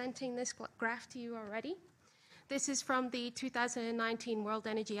in presenting this graph to you already. This is from the 2019 World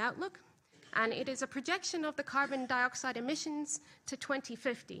Energy Outlook, and it is a projection of the carbon dioxide emissions to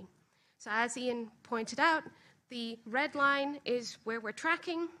 2050. So as Ian pointed out, the red line is where we're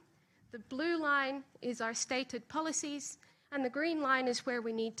tracking, the blue line is our stated policies, and the green line is where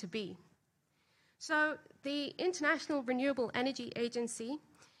we need to be. So the International Renewable Energy Agency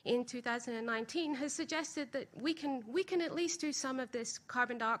in 2019 has suggested that we can at least do some of this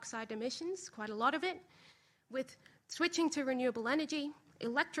carbon dioxide emissions, quite a lot of it, with switching to renewable energy,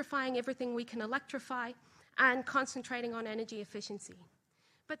 electrifying everything we can electrify, and concentrating on energy efficiency.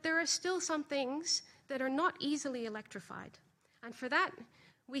 But there are still some things that are not easily electrified. And for that,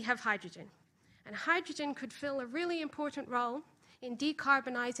 we have hydrogen. And hydrogen could fill a really important role in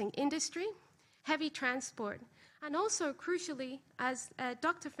decarbonizing industry, heavy transport, and also, crucially, as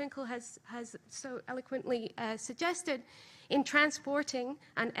Dr. Finkel has so eloquently suggested, in transporting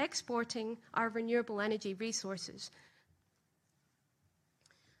and exporting our renewable energy resources.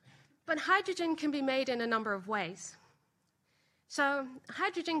 But hydrogen can be made in a number of ways. So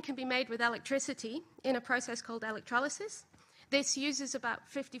hydrogen can be made with electricity in a process called electrolysis. This uses about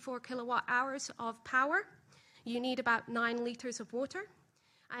 54 kilowatt hours of power. You need about 9 liters of water.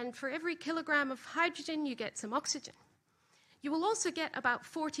 And for every kilogram of hydrogen, you get some oxygen. You will also get about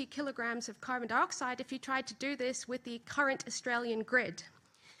 40 kilograms of carbon dioxide if you try to do this with the current Australian grid.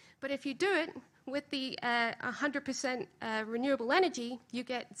 But if you do it with the 100% renewable energy, you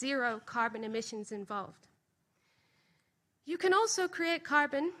get 0 carbon emissions involved. You can also create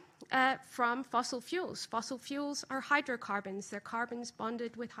carbon from fossil fuels. Fossil fuels are hydrocarbons. They're carbons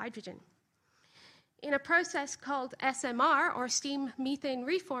bonded with hydrogen. In a process called SMR, or steam methane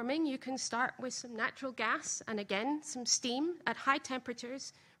reforming, you can start with some natural gas and, again, some steam at high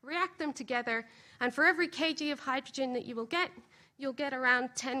temperatures, react them together, and for every kg of hydrogen that you'll get around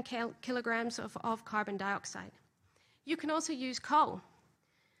 10 kilograms of carbon dioxide. You can also use coal.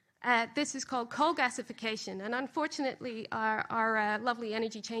 This is called coal gasification, and unfortunately our lovely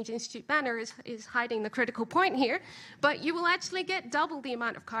Energy Change Institute banner is hiding the critical point here, but you will actually get double the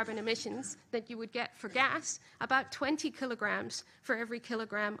amount of carbon emissions that you would get for gas, about 20 kilograms for every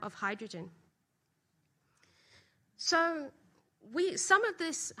kilogram of hydrogen. So some of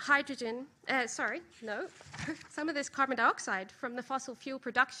this some of this carbon dioxide from the fossil fuel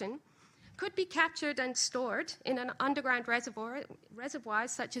production could be captured and stored in an underground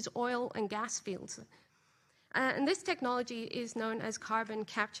reservoirs such as oil and gas fields. And this technology is known as carbon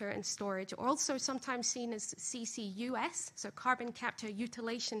capture and storage, or also sometimes seen as CCUS, so carbon capture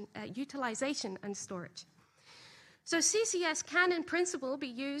utilization and storage. So CCS can, in principle, be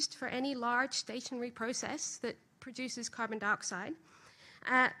used for any large stationary process that produces carbon dioxide,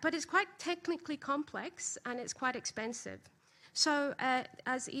 but it's quite technically complex and it's quite expensive. So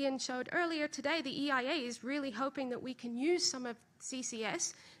as Ian showed earlier today, the EIA is really hoping that we can use some of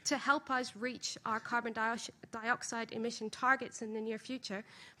CCS to help us reach our carbon dioxide emission targets in the near future.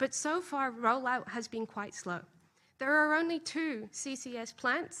 But so far, rollout has been quite slow. There are only 2 CCS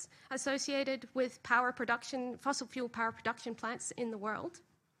plants associated with power production, fossil fuel power production plants in the world.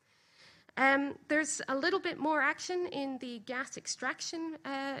 There's a little bit more action in the gas extraction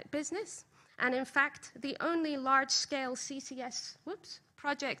business. And in fact, the only large-scale CCS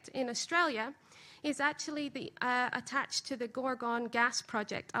project in Australia is actually attached to the Gorgon gas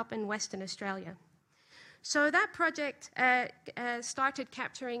project up in Western Australia. So that project started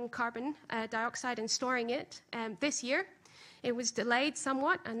capturing carbon dioxide and storing it this year. It was delayed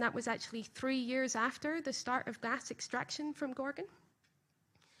somewhat, and that was actually 3 years after the start of gas extraction from Gorgon.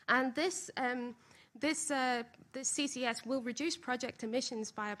 And this CCS will reduce project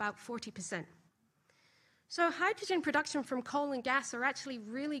emissions by about 40%. So hydrogen production from coal and gas are actually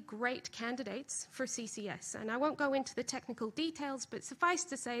really great candidates for CCS. And I won't go into the technical details, but suffice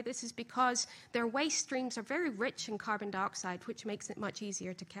to say this is because their waste streams are very rich in carbon dioxide, which makes it much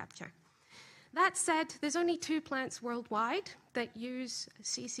easier to capture. That said, there's only 2 plants worldwide that use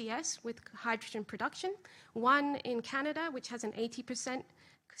CCS with hydrogen production. One in Canada, which has an 80%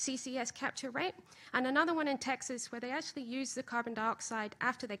 CCS capture rate, and another one in Texas where they actually use the carbon dioxide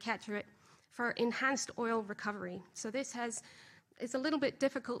after they capture it for enhanced oil recovery. So this it's a little bit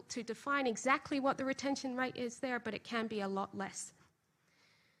difficult to define exactly what the retention rate is there, but it can be a lot less.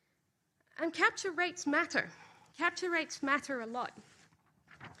 And capture rates matter. Capture rates matter a lot.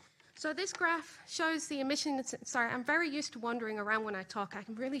 So this graph shows the emissions. Sorry, I'm very used to wandering around when I talk.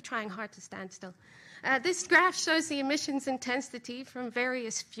 I'm really trying hard to stand still. This graph shows the emissions intensity from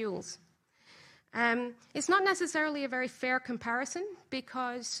various fuels. It's not necessarily a very fair comparison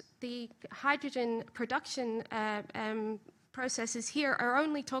because the hydrogen production processes here are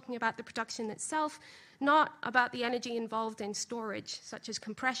only talking about the production itself, not about the energy involved in storage, such as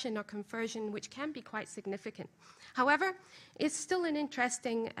compression or conversion, which can be quite significant. However, it's still an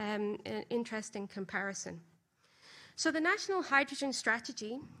interesting comparison. So the National Hydrogen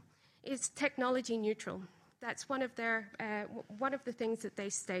Strategy is technology neutral. That's one of the things that they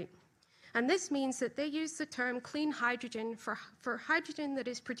state. And this means that they use the term clean hydrogen for hydrogen that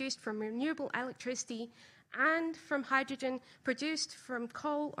is produced from renewable electricity and from hydrogen produced from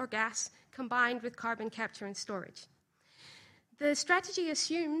coal or gas combined with carbon capture and storage. The strategy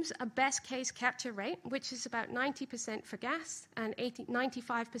assumes a best case capture rate, which is about 90% for gas and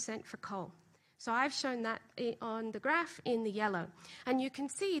 95% for coal. So I've shown that on the graph in the yellow. And you can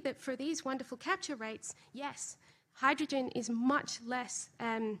see that for these wonderful capture rates, yes, hydrogen is much less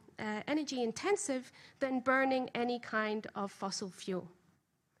energy intensive than burning any kind of fossil fuel.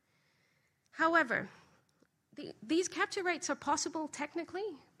 However, these capture rates are possible technically,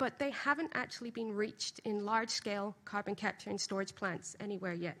 but they haven't actually been reached in large-scale carbon capture and storage plants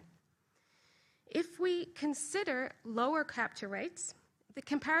anywhere yet. If we consider lower capture rates, the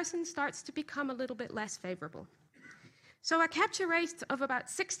comparison starts to become a little bit less favorable. So a capture rate of about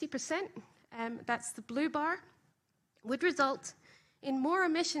 60%, that's the blue bar, would result in more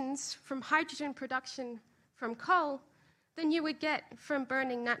emissions from hydrogen production from coal than you would get from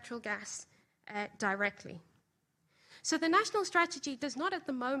burning natural gas directly. So the national strategy does not at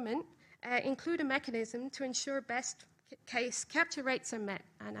the moment include a mechanism to ensure best case capture rates are met.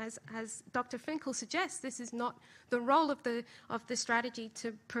 And as Dr. Finkel suggests, this is not the role of the strategy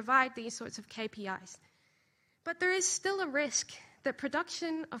to provide these sorts of KPIs. But there is still a risk that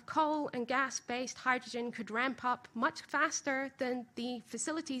production of coal and gas-based hydrogen could ramp up much faster than the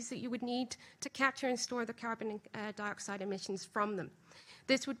facilities that you would need to capture and store the carbon dioxide emissions from them.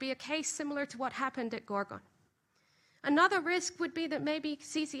 This would be a case similar to what happened at Gorgon. Another risk would be that maybe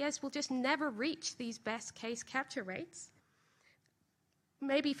CCS will just never reach these best case capture rates.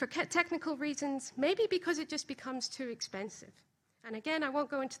 Maybe for technical reasons, maybe because it just becomes too expensive. And again, I won't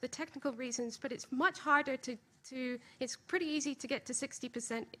go into the technical reasons, but it's much harder it's pretty easy to get to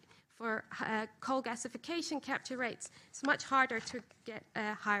 60% for coal gasification capture rates. It's much harder to get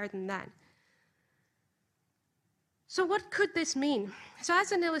higher than that. So what could this mean? So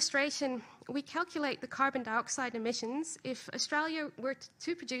as an illustration, we calculate the carbon dioxide emissions if Australia were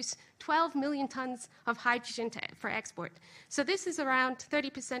to produce 12 million tonnes of hydrogen for export. So this is around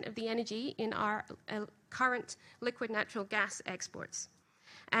 30% of the energy in our current liquid natural gas exports.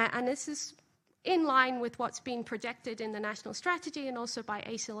 And this is in line with what's been projected in the national strategy and also by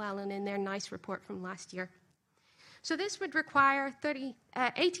ACIL Allen in their NICE report from last year. So this would require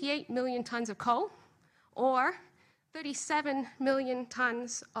 88 million tonnes of coal or 37 million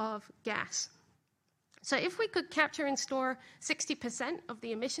tonnes of gas. So if we could capture and store 60% of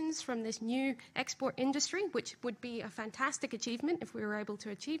the emissions from this new export industry, which would be a fantastic achievement if we were able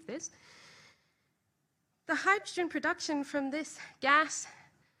to achieve this, the hydrogen production from this gas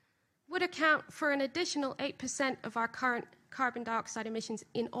would account for an additional 8% of our current carbon dioxide emissions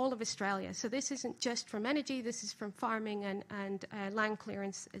in all of Australia. So this isn't just from energy, this is from farming and land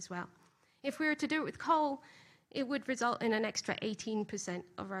clearance as well. If we were to do it with coal, it would result in an extra 18%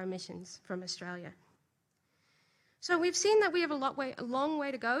 of our emissions from Australia. So we've seen that we have a long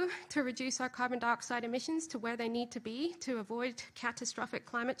way to go to reduce our carbon dioxide emissions to where they need to be to avoid catastrophic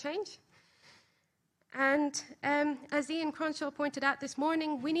climate change. And as Ian Cronshaw pointed out this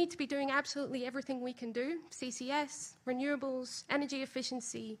morning, we need to be doing absolutely everything we can do, CCS, renewables, energy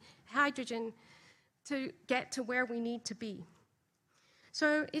efficiency, hydrogen, to get to where we need to be.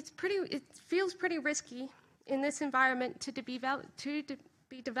 So it feels pretty risky in this environment to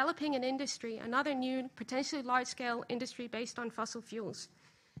be developing an industry, another new, potentially large-scale industry based on fossil fuels,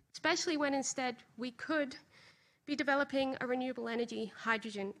 especially when instead we could be developing a renewable energy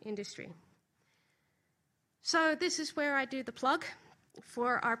hydrogen industry. So this is where I do the plug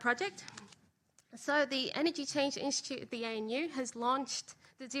for our project. So the Energy Change Institute at the ANU has launched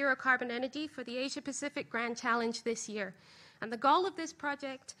the Zero Carbon Energy for the Asia Pacific Grand Challenge this year. And the goal of this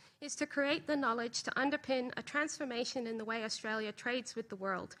project is to create the knowledge to underpin a transformation in the way Australia trades with the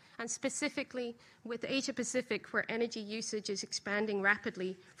world, and specifically with Asia Pacific, where energy usage is expanding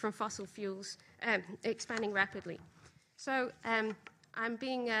rapidly from fossil fuels, expanding rapidly. So I'm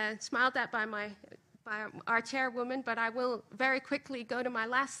being smiled at by our chairwoman, but I will very quickly go to my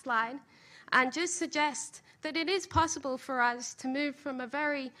last slide and just suggest that it is possible for us to move from a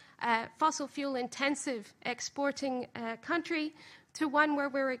very fossil fuel intensive exporting country to one where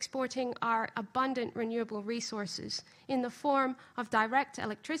we're exporting our abundant renewable resources in the form of direct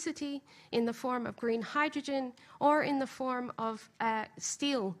electricity, in the form of green hydrogen, or in the form of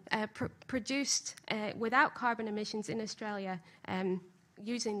steel produced without carbon emissions in Australia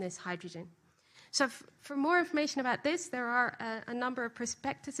using this hydrogen. So for more information about this, there are a number of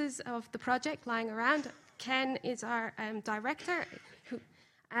prospectuses of the project lying around. Ken is our director,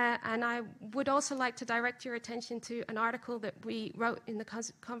 and I would also like to direct your attention to an article that we wrote in the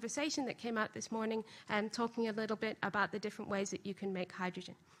conversation that came out this morning, talking a little bit about the different ways that you can make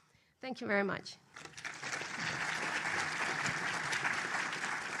hydrogen. Thank you very much.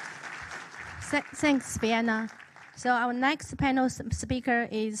 Thanks, Vienna. So our next panel speaker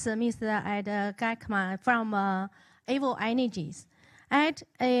is Mr. Ed Gakman from Avo Energies. Ed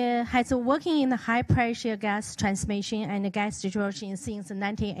has working in the high-pressure gas transmission and gas distribution since the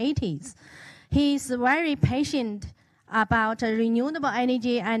 1980s. He is very passionate about renewable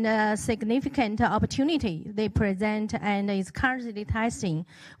energy and significant opportunity they present, and is currently testing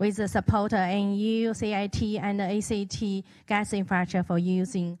with the support NU, CIT, and ACT gas infrastructure for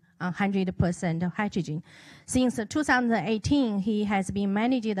using 100% hydrogen. Since 2018, he has been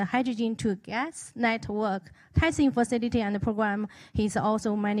managing the hydrogen to gas network testing facility and program. He's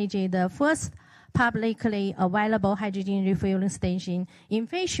also managing the first publicly available hydrogen refueling station in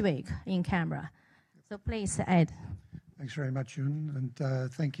Fyshwick in Canberra. So please, Ed. Thanks very much, Yun,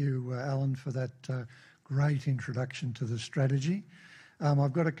 and thank you, Alan, for that great introduction to the strategy.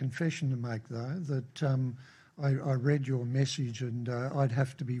 I've got a confession to make, though, that I read your message, and I'd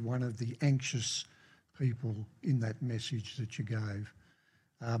have to be one of the anxious people in that message that you gave.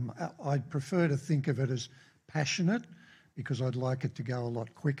 I'd prefer to think of it as passionate, because I'd like it to go a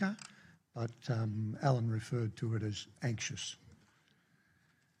lot quicker, but Alan referred to it as anxious.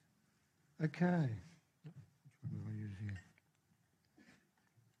 Okay. Which one will I use here?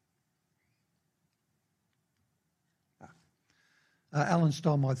 Alan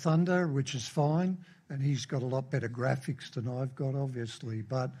stole my thunder, which is fine, and he's got a lot better graphics than I've got, obviously,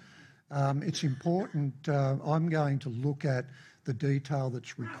 but it's important. I'm going to look at the detail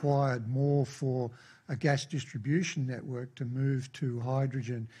that's required more for a gas distribution network to move to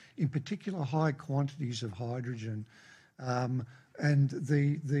hydrogen, in particular high quantities of hydrogen, and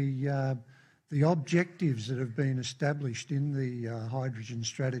the objectives that have been established in the hydrogen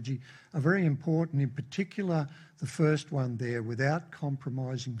strategy are very important, in particular the first one there, without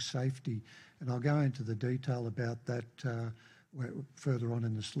compromising safety. And I'll go into the detail about that further on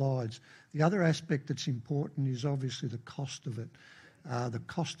in the slides. The other aspect that's important is obviously the cost of it, the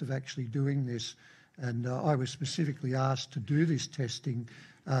cost of actually doing this. And I was specifically asked to do this testing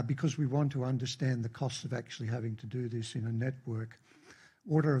because we want to understand the costs of actually having to do this in a network.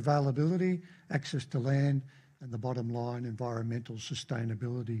 Water availability, access to land, and the bottom line, environmental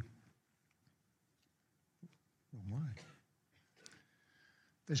sustainability. Wrong way.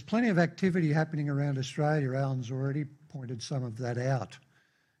 There's plenty of activity happening around Australia. Alan's already pointed some of that out.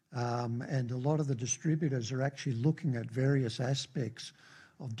 And a lot of the distributors are actually looking at various aspects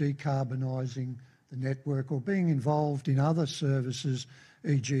of decarbonising the network or being involved in other services,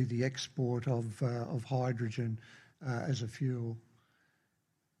 e.g. the export of hydrogen as a fuel.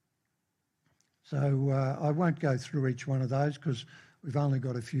 So I won't go through each one of those because we've only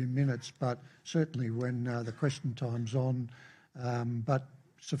got a few minutes, but certainly when the question time's on. But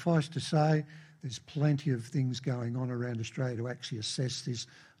suffice to say, there's plenty of things going on around Australia to actually assess this,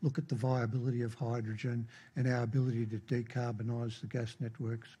 look at the viability of hydrogen and our ability to decarbonise the gas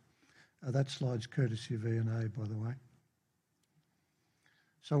networks. That slide's courtesy of E&A, by the way.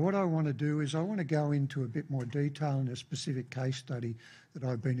 So what I want to do is I want to go into a bit more detail in a specific case study that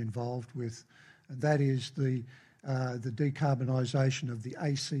I've been involved with, and that is the decarbonisation of the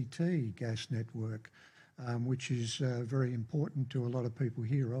ACT gas network, which is very important to a lot of people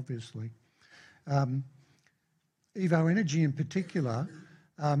here, obviously. Evo Energy in particular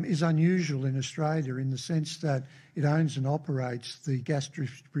is unusual in Australia in the sense that it owns and operates the gas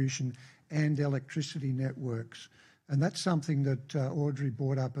distribution and electricity networks. And that's something that Audrey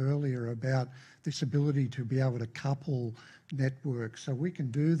brought up earlier about this ability to be able to couple networks. So we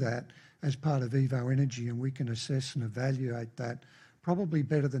can do that as part of Evo Energy, and we can assess and evaluate that probably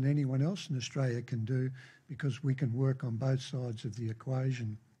better than anyone else in Australia can do, because we can work on both sides of the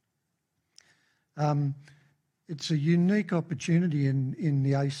equation. It's a unique opportunity in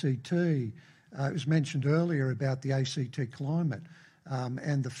the ACT. It was mentioned earlier about the ACT climate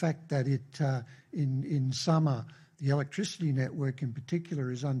and the fact that in summer, the electricity network in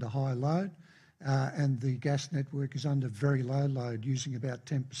particular is under high load, and the gas network is under very low load, using about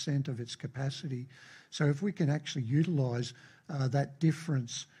 10% of its capacity. So if we can actually utilise that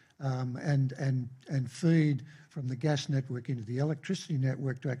difference and feed from the gas network into the electricity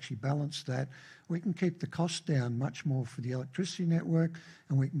network to actually balance that, we can keep the cost down much more for the electricity network,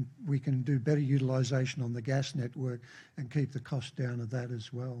 and we can do better utilisation on the gas network and keep the cost down of that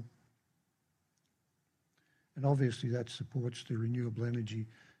as well. And obviously that supports the renewable energy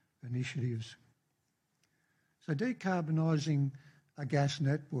initiatives. So decarbonising a gas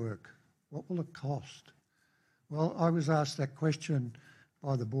network, what will it cost? Well, I was asked that question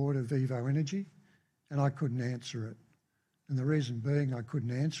by the board of Evo Energy, and I couldn't answer it. And the reason being I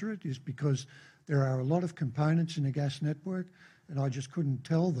couldn't answer it is because there are a lot of components in a gas network, and I just couldn't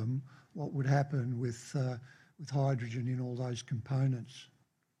tell them what would happen with hydrogen in all those components.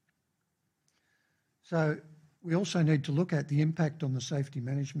 So we also need to look at the impact on the safety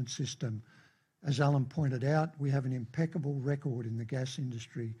management system. As Alan pointed out, we have an impeccable record in the gas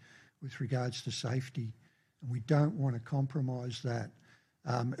industry with regards to safety, and we don't want to compromise that.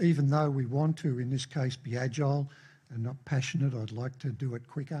 Even though we want to, in this case, be agile and not passionate, I'd like to do it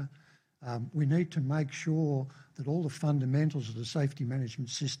quicker. We need to make sure that all the fundamentals of the safety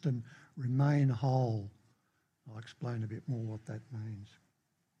management system remain whole. I'll explain a bit more what that means.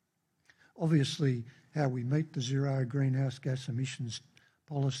 Obviously, how we meet the zero greenhouse gas emissions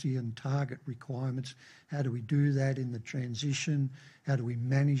policy and target requirements, how do we do that in the transition, how do we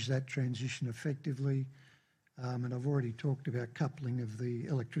manage that transition effectively, and I've already talked about coupling of the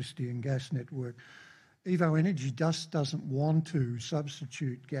electricity and gas network. Evo Energy just doesn't want to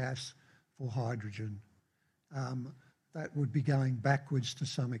substitute gas for hydrogen. That would be going backwards to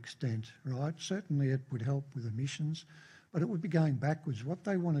some extent, right? Certainly it would help with emissions, but it would be going backwards. What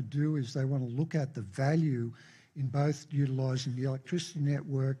they want to do is they want to look at the value in both utilising the electricity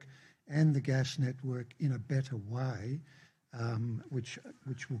network and the gas network in a better way, which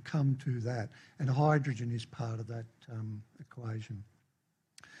will come to that. And hydrogen is part of that equation.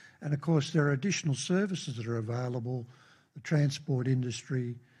 And of course, there are additional services that are available, the transport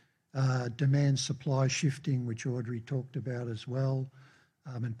industry, demand supply shifting, which Audrey talked about as well,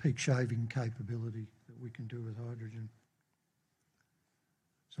 and peak shaving capability that we can do with hydrogen.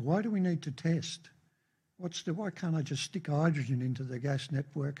 So why do we need to test? Why can't I just stick hydrogen into the gas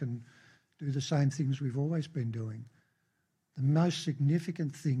network and do the same things we've always been doing? The most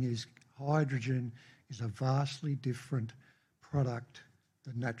significant thing is hydrogen is a vastly different product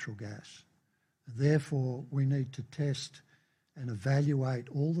than natural gas. Therefore, we need to test and evaluate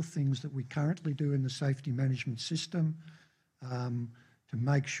all the things that we currently do in the safety management system to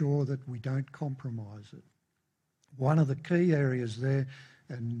make sure that we don't compromise it. One of the key areas there,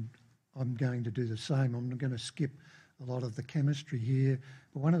 and I'm going to do the same, I'm going to skip a lot of the chemistry here,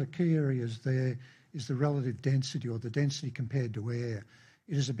 but one of the key areas there is the relative density, or the density compared to air.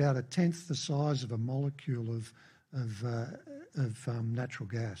 It is about 1/10 the size of a molecule of natural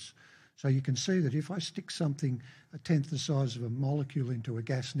gas. So you can see that if I stick something 1/10 the size of a molecule into a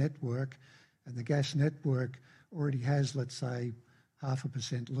gas network, and the gas network already has, let's say,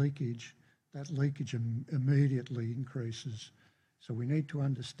 0.5% leakage, that leakage immediately increases. So we need to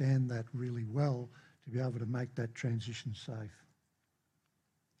understand that really well to be able to make that transition safe.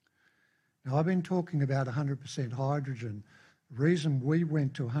 Now, I've been talking about 100% hydrogen. The reason we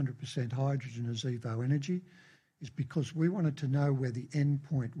went to 100% hydrogen as Evo Energy is because we wanted to know where the end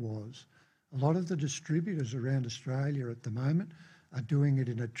point was. A lot of the distributors around Australia at the moment are doing it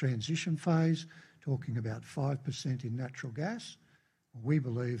in a transition phase, talking about 5% in natural gas. We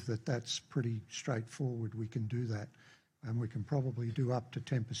believe that that's pretty straightforward. We can do that. And we can probably do up to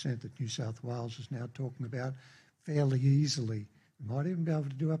 10% that New South Wales is now talking about fairly easily. We might even be able to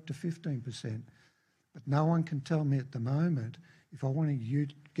do up to 15%. But no one can tell me at the moment, if I want to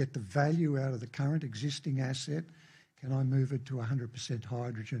get the value out of the current existing asset, can I move it to 100%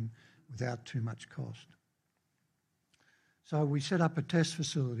 hydrogen without too much cost? So we set up a test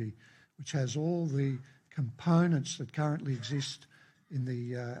facility which has all the components that currently exist in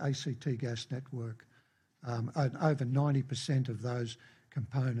the ACT gas network. Over 90% of those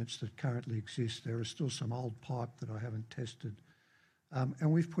components that currently exist. There are still some old pipe that I haven't tested.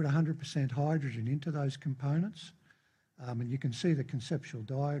 And we've put 100% hydrogen into those components. And you can see the conceptual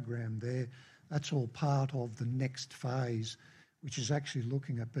diagram there. That's all part of the next phase, which is actually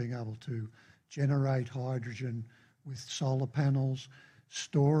looking at being able to generate hydrogen with solar panels,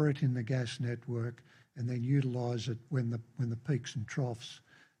 store it in the gas network, and then utilise it when the peaks and troughs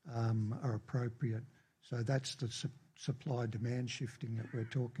are appropriate. So that's the supply-demand shifting that we're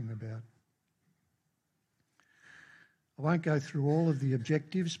talking about. I won't go through all of the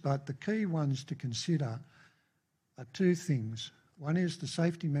objectives, but the key ones to consider are two things. One is the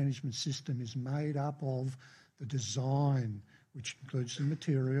safety management system is made up of the design, which includes the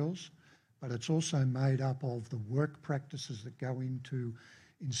materials, but it's also made up of the work practices that go into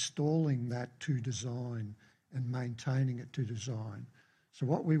installing that to design and maintaining it to design. So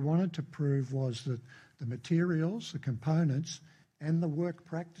what we wanted to prove was that the materials, the components, and the work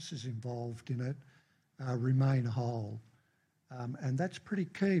practices involved in it remain whole. And that's pretty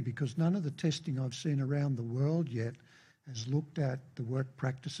key because none of the testing I've seen around the world yet has looked at the work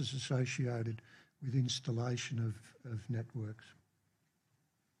practices associated with installation of networks.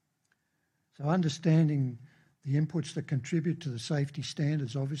 So understanding the inputs that contribute to the safety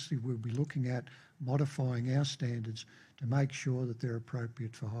standards, obviously we'll be looking at modifying our standards to make sure that they're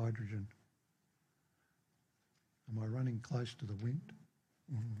appropriate for hydrogen. Am I running close to the wind?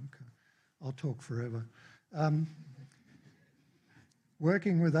 Okay. I'll talk forever.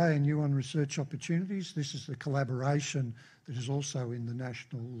 Working with ANU on research opportunities, this is the collaboration that is also in the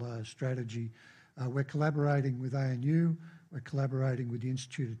national strategy. We're collaborating with ANU, we're collaborating with the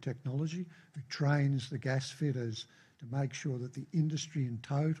Institute of Technology, who trains the gas fitters to make sure that the industry in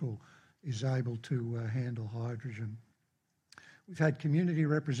total is able to handle hydrogen. We've had community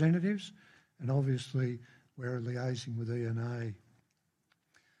representatives, and obviously we're liaising with ENA.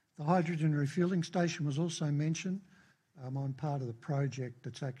 The hydrogen refuelling station was also mentioned. I'm part of the project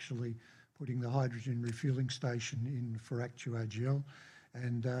that's actually putting the hydrogen refuelling station in for ActuAGL,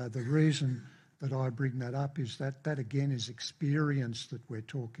 and the reason that I bring that up is that again is experience that we're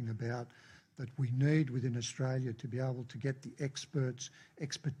talking about that we need within Australia to be able to get the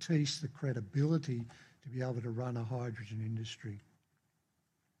expertise, the credibility to be able to run a hydrogen industry.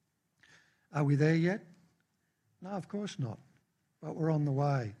 Are we there yet? No, of course not, but we're on the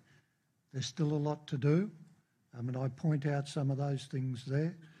way. There's still a lot to do. And I point out some of those things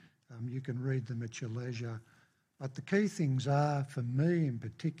there. You can read them at your leisure. But the key things are, for me in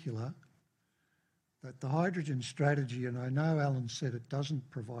particular, that the hydrogen strategy, and I know Alan said it doesn't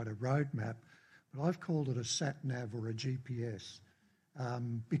provide a roadmap, but I've called it a sat-nav or a GPS,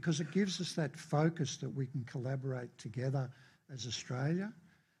 because it gives us that focus that we can collaborate together as Australia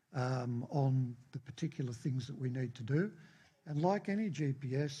on the particular things that we need to do. And like any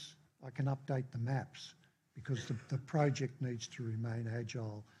GPS, I can update the maps, because the project needs to remain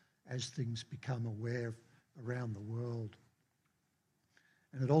agile as things become aware around the world.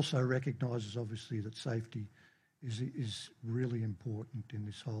 And it also recognises, obviously, that safety is really important in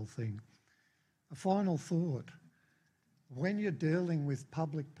this whole thing. A final thought. When you're dealing with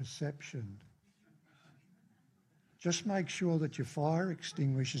public perception, just make sure that your fire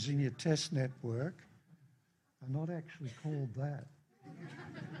extinguishers in your test network are not actually called that.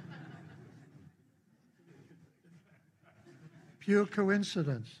 Pure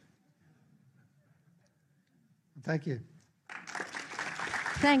coincidence. Thank you.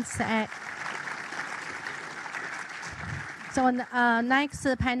 Thanks, Ed. So next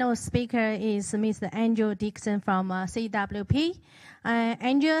panel speaker is Mr. Andrew Dixon from CWP.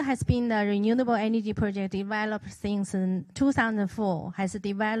 Andrew has been a renewable energy project developed since 2004, has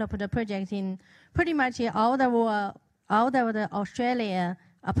developed a project in pretty much all the Australia,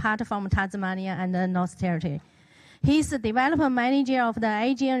 apart from Tasmania and the North Territory. He's the development manager of the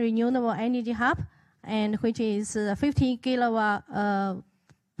AGN Renewable Energy Hub, and which is a 50 kilowatt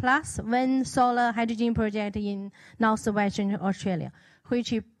plus wind solar hydrogen project in northwestern Australia,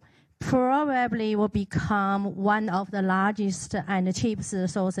 which probably will become one of the largest and cheapest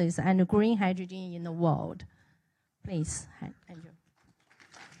sources and green hydrogen in the world. Please, Andrew.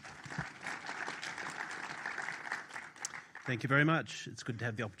 Thank you very much. It's good to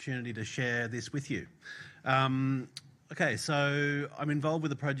have the opportunity to share this with you. Okay, so I'm involved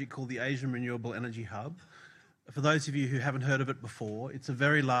with a project called the Asian Renewable Energy Hub. For those of you who haven't heard of it before, it's a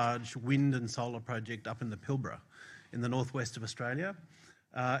very large wind and solar project up in the Pilbara in the northwest of Australia.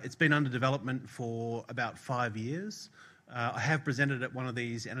 It's been under development for about 5 years. I have presented at one of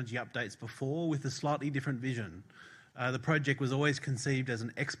these energy updates before with a slightly different vision. The project was always conceived as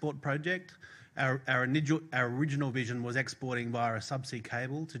an export project, Our original vision was exporting via a subsea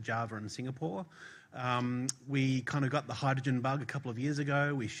cable to Java and Singapore. We kind of got the hydrogen bug a couple of years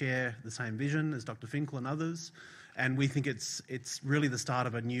ago. We share the same vision as Dr. Finkel and others, and we think it's really the start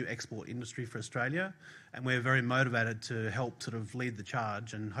of a new export industry for Australia, and we're very motivated to help sort of lead the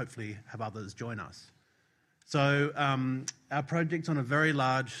charge and hopefully have others join us. So our project's on a very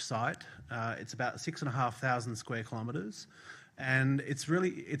large site. It's about 6,500 square kilometres, and it's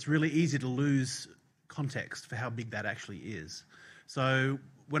really easy to lose context for how big that actually is. So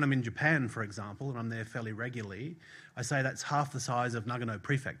when I'm in Japan, for example, and I'm there fairly regularly, I say that's half the size of Nagano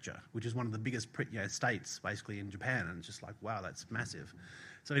Prefecture, which is one of the biggest states basically in Japan, and it's just like, wow, that's massive.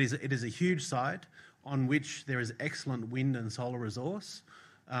 So it is a huge site on which there is excellent wind and solar resource,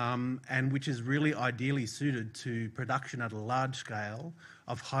 and which is really ideally suited to production at a large scale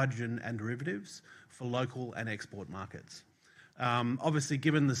of hydrogen and derivatives for local and export markets. Obviously,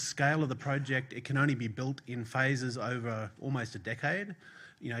 given the scale of the project, it can only be built in phases over almost a decade,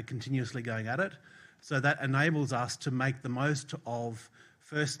 continuously going at it. So that enables us to make the most of,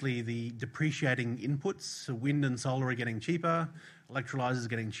 firstly, the depreciating inputs. So wind and solar are getting cheaper, electrolyzers are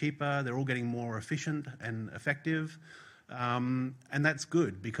getting cheaper, they're all getting more efficient and effective. And that's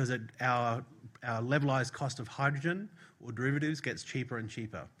good because our levelised cost of hydrogen or derivatives gets cheaper and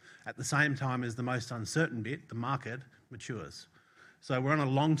cheaper. At the same time as the most uncertain bit, the market, matures. So we're on a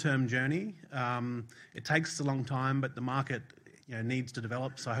long-term journey. It takes a long time, but the market needs to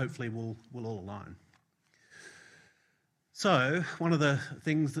develop, so hopefully we'll all align. So one of the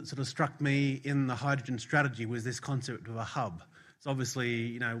things that sort of struck me in the hydrogen strategy was this concept of a hub. So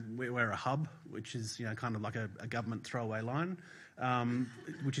obviously, we're a hub, which is, kind of like a government throwaway line,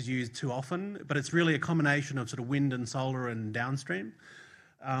 which is used too often, but it's really a combination of sort of wind and solar and downstream.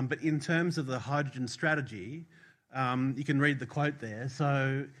 But in terms of the hydrogen strategy, you can read the quote there.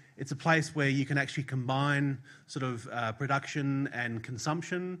 So it's a place where you can actually combine sort of production and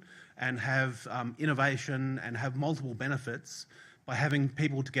consumption and have innovation and have multiple benefits by having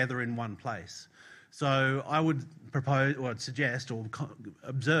people together in one place. So I would propose or suggest or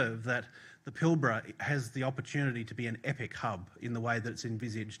observe that the Pilbara has the opportunity to be an epic hub in the way that it's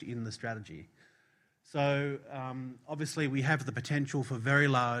envisaged in the strategy. So obviously we have the potential for very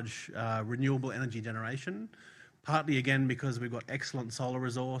large renewable energy generation, partly again because we've got excellent solar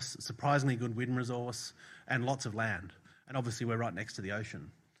resource, surprisingly good wind resource, and lots of land. And obviously we're right next to the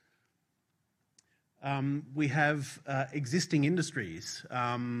ocean. We have existing industries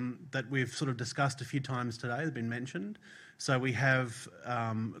that we've sort of discussed a few times today, have been mentioned. So we have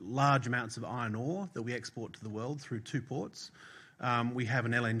large amounts of iron ore that we export to the world through 2 ports. We have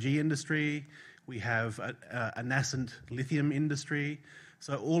an LNG industry. We have a nascent lithium industry.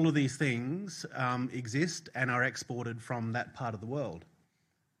 So all of these things exist and are exported from that part of the world.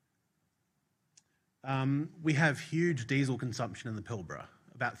 We have huge diesel consumption in the Pilbara.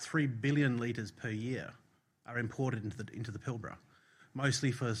 About 3 billion litres per year are imported into the Pilbara,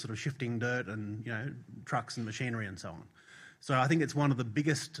 mostly for sort of shifting dirt and trucks and machinery and so on. So I think it's one of the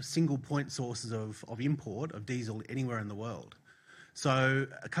biggest single point sources of import of diesel anywhere in the world. So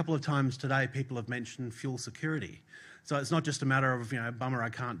a couple of times today people have mentioned fuel security. So it's not just a matter of, bummer I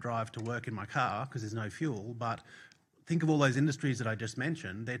can't drive to work in my car because there's no fuel, but think of all those industries that I just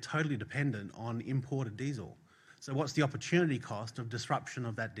mentioned, they're totally dependent on imported diesel. So what's the opportunity cost of disruption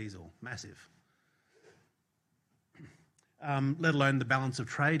of that diesel? Massive. Let alone the balance of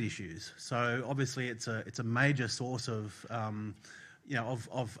trade issues. So obviously it's a major source of,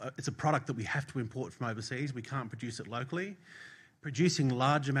 it's a product that we have to import from overseas. We can't produce it locally. Producing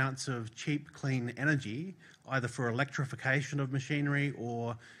large amounts of cheap, clean energy, either for electrification of machinery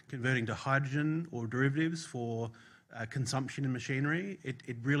or converting to hydrogen or derivatives for consumption in machinery,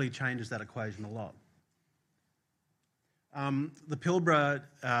 it really changes that equation a lot. The Pilbara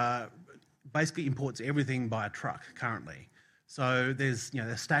basically imports everything by a truck currently. So there's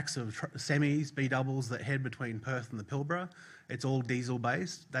stacks of semis, B-doubles that head between Perth and the Pilbara. It's all diesel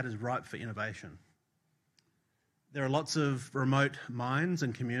based. That is ripe for innovation. There are lots of remote mines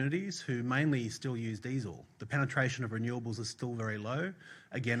and communities who mainly still use diesel. The penetration of renewables is still very low.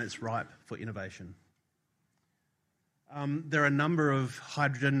 Again, it's ripe for innovation. There are a number of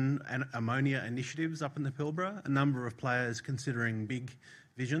hydrogen and ammonia initiatives up in the Pilbara, a number of players considering big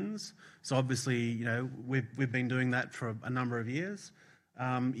visions. So obviously, we've been doing that for a number of years.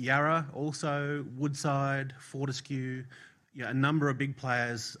 Yarra also, Woodside, Fortescue, a number of big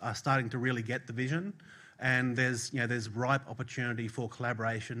players are starting to really get the vision. And there's ripe opportunity for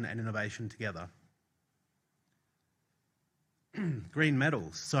collaboration and innovation together. green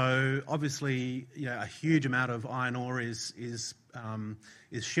metals. So obviously, a huge amount of iron ore is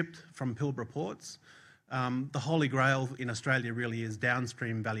shipped from Pilbara ports. The holy grail in Australia really is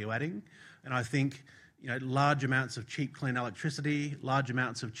downstream value adding, and I think large amounts of cheap clean electricity, large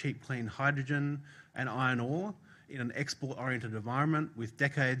amounts of cheap clean hydrogen and iron ore in an export-oriented environment with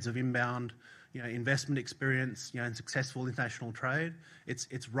decades of inbound investment experience, and successful international trade,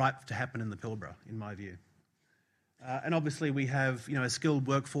 it's ripe to happen in the Pilbara, in my view. And obviously we have a skilled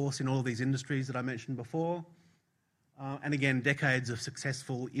workforce in all of these industries that I mentioned before, and again decades of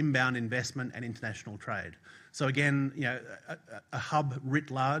successful inbound investment and international trade. So again, a hub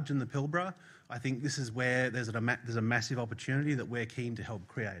writ large in the Pilbara. I think this is where there's a massive opportunity that we're keen to help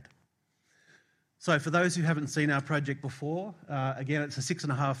create. So for those who haven't seen our project before, again, it's a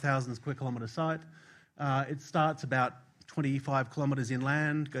 6,500 square kilometre site. It starts about 25 kilometres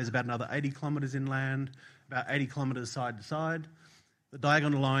inland, goes about another 80 kilometres inland, about 80 kilometres side to side. The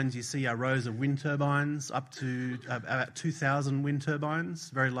diagonal lines you see are rows of wind turbines, up to about 2,000 wind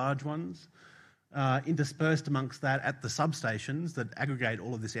turbines, very large ones. Interspersed amongst that at the substations that aggregate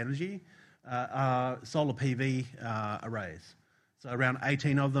all of this energy are solar PV arrays. So around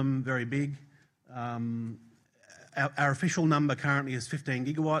 18 of them, very big. Our official number currently is 15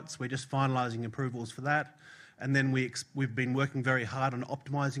 gigawatts. We're just finalising approvals for that. And then we've been working very hard on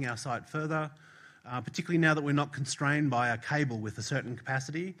optimising our site further, particularly now that we're not constrained by a cable with a certain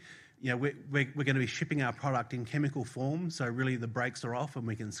capacity. We're going to be shipping our product in chemical form, so really the brakes are off and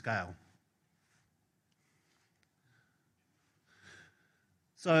we can scale.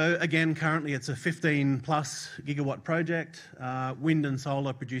 So again, currently it's a 15 plus gigawatt project, wind and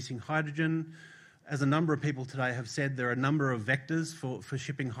solar producing hydrogen. As a number of people today have said, there are a number of vectors for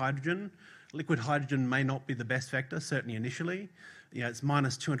shipping hydrogen. Liquid hydrogen may not be the best vector, certainly initially. It's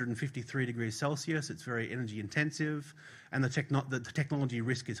minus 253 degrees Celsius, it's very energy intensive, and the technology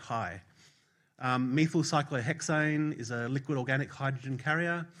risk is high. Methyl cyclohexane is a liquid organic hydrogen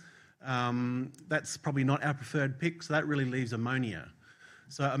carrier. That's probably not our preferred pick, so that really leaves ammonia.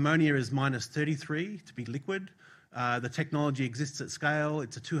 So ammonia is minus 33 to be liquid. The technology exists at scale.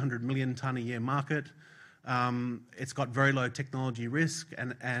 It's a 200 million tonne a year market. It's got very low technology risk,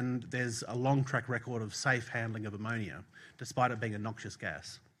 and there's a long track record of safe handling of ammonia, despite it being a noxious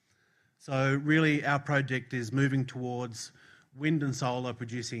gas. So really our project is moving towards wind and solar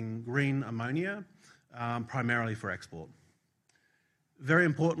producing green ammonia, primarily for export. Very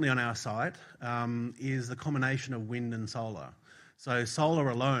importantly on our site is the combination of wind and solar. So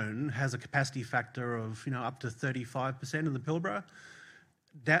solar alone has a capacity factor of up to 35% in the Pilbara.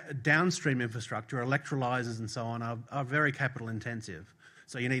 Downstream infrastructure, electrolyzers and so on, are very capital intensive.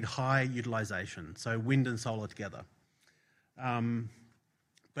 So you need high utilisation, so wind and solar together.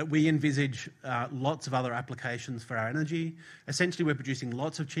 But we envisage lots of other applications for our energy. Essentially, we're producing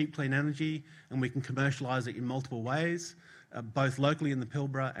lots of cheap, clean energy, and we can commercialise it in multiple ways, both locally in the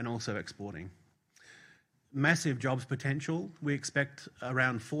Pilbara and also exporting. Massive jobs potential. We expect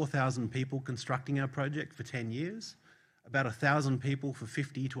around 4,000 people constructing our project for 10 years, about 1,000 people for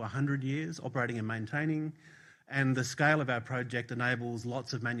 50 to 100 years operating and maintaining, and the scale of our project enables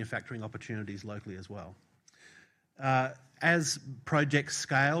lots of manufacturing opportunities locally as well. As projects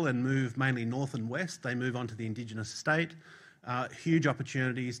scale and move mainly north and west, they move onto the Indigenous estate. Huge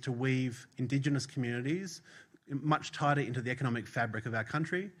opportunities to weave Indigenous communities much tighter into the economic fabric of our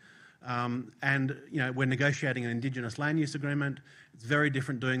country. And we're negotiating an Indigenous land use agreement. It's very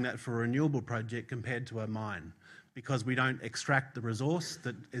different doing that for a renewable project compared to a mine, because we don't extract the resource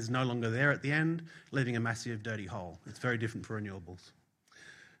that is no longer there at the end, leaving a massive dirty hole. It's very different for renewables.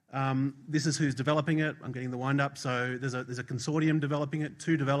 This is who's developing it. I'm getting the wind up. So there's a consortium developing it,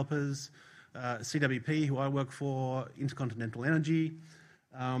 2 developers, CWP, who I work for, Intercontinental Energy.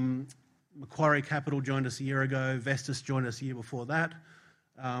 Macquarie Capital joined us a year ago. Vestas joined us a year before that.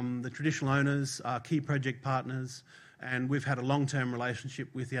 The traditional owners are key project partners, and we've had a long-term relationship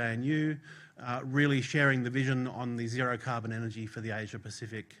with the ANU, really sharing the vision on the zero carbon energy for the Asia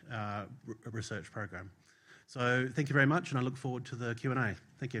Pacific research program. So thank you very much, and I look forward to the Q&A.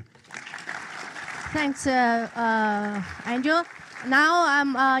 Thank you. Thanks, Andrew. Now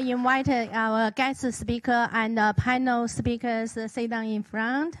I'm invited our guest speaker and panel speakers sit down in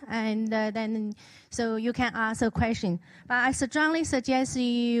front, and then so you can ask a question. But I strongly suggest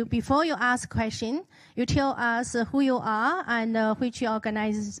you, before you ask a question, you tell us who you are and which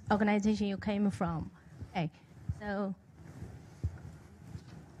organization you came from. Okay, so.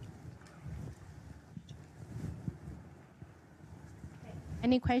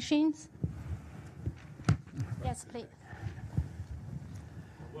 Any questions? Yes, please.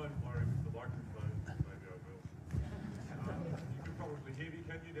 I won't worry with the microphone, maybe I will.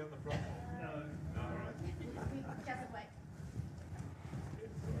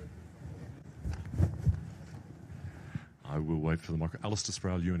 wait for the micro. Alistair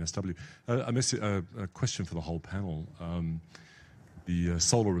Sproul, UNSW. A question for the whole panel. The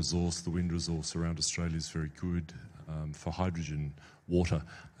solar resource, the wind resource around Australia is very good for hydrogen, water.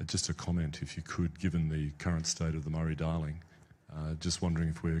 Just a comment, if you could, given the current state of the Murray-Darling. Just wondering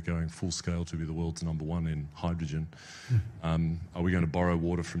if we're going full scale to be the world's #1 in hydrogen. Are we going to borrow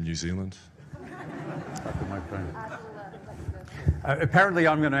water from New Zealand? Apparently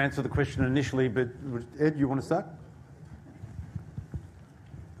I'm going to answer the question initially, but Ed, you want to start?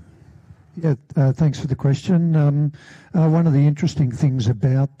 Yeah, thanks for the question. One of the interesting things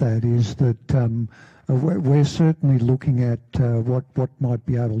about that is that we're certainly looking at what might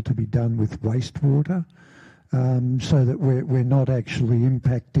be able to be done with wastewater, so that we're not actually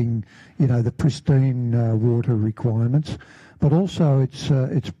impacting, the pristine water requirements. But also, it's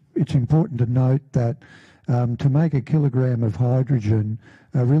important to note that to make a kilogram of hydrogen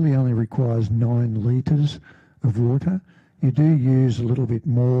really only requires 9 litres of water. You do use a little bit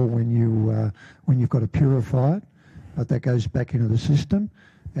more when you've got to purify it, but that goes back into the system.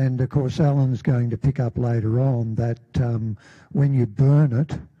 And of course, Alan's going to pick up later on that when you burn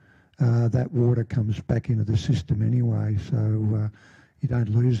it, that water comes back into the system anyway, so you don't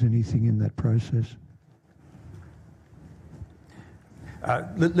lose anything in that process.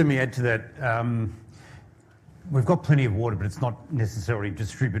 Let me add to that. We've got plenty of water, but it's not necessarily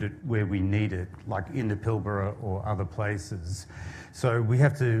distributed where we need it, like in the Pilbara or other places. So we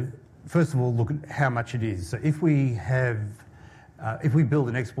have to, first of all, look at how much it is. So if we build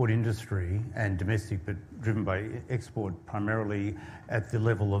an export industry and domestic, but driven by export primarily at the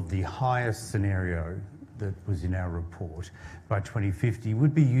level of the highest scenario that was in our report, by 2050,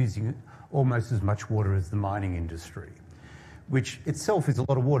 we'd be using almost as much water as the mining industry, which itself is a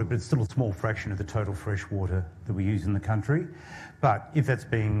lot of water, but it's still a small fraction of the total fresh water that we use in the country. But if that's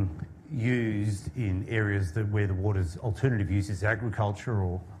being used in areas where the water's alternative use is agriculture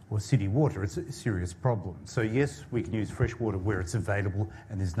or city water, it's a serious problem. So yes, we can use fresh water where it's available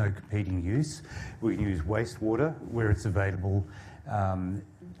and there's no competing use. We can use wastewater where it's available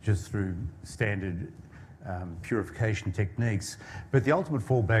just through standard purification techniques. But the ultimate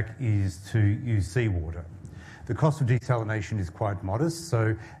fallback is to use seawater. The cost of desalination is quite modest,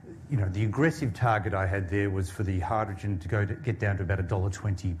 so the aggressive target I had there was for the hydrogen to get down to about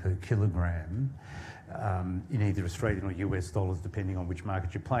 $1.20 per kilogram in either Australian or US dollars, depending on which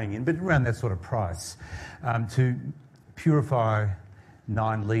market you're playing in, but around that sort of price. To purify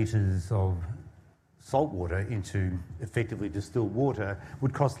 9 litres of salt water into effectively distilled water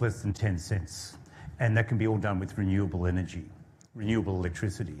would cost less than 10 cents, and that can be all done with renewable energy, renewable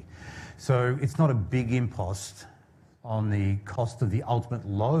electricity. So it's not a big impost on the cost of the ultimate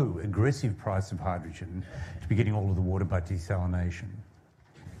low, aggressive price of hydrogen to be getting all of the water by desalination.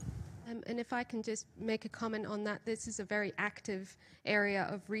 And if I can just make a comment on that, this is a very active area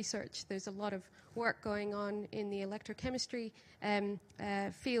of research. There's a lot of work going on in the electrochemistry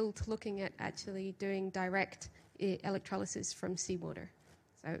field looking at actually doing direct electrolysis from seawater.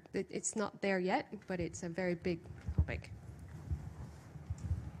 So it's not there yet, but it's a very big topic.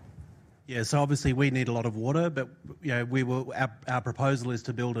 Yeah, so obviously we need a lot of water, but our proposal is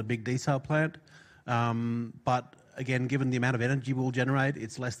to build a big desal plant. But again, given the amount of energy we'll generate,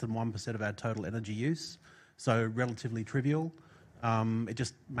 it's less than 1% of our total energy use, so relatively trivial. It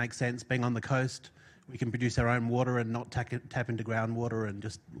just makes sense. Being on the coast, we can produce our own water and not tap into groundwater and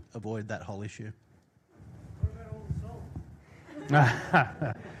just avoid that whole issue. What about all the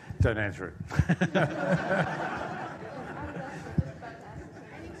salt? Don't answer it.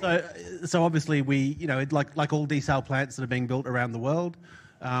 So obviously we, like all desal plants that are being built around the world,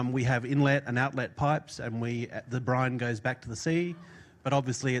 we have inlet and outlet pipes, and the brine goes back to the sea. But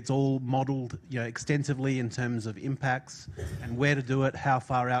obviously it's all modelled, extensively in terms of impacts and where to do it, how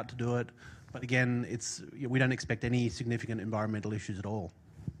far out to do it. But again, we don't expect any significant environmental issues at all.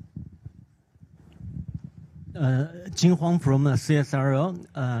 Jin Huang from CSIRO.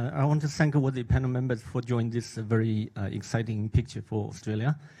 I want to thank all the panel members for joining this very exciting picture for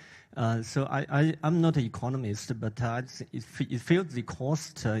Australia. So I'm not an economist, but it feels the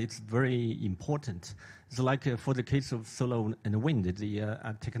cost is very important. It's like for the case of solar and wind, the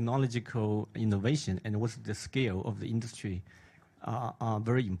technological innovation and what's the scale of the industry are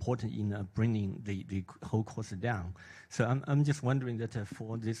very important in bringing the whole cost down. So I'm just wondering that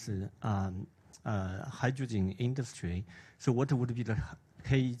for this hydrogen industry, so what would be the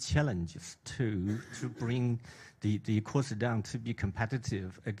key challenges to bring the cost down to be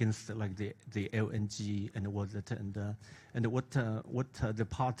competitive against like the LNG and what that and what's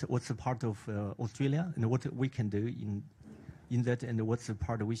the part of Australia and what we can do in that, and what's the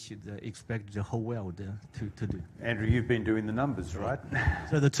part we should expect the whole world to do? Andrew, you've been doing the numbers, right?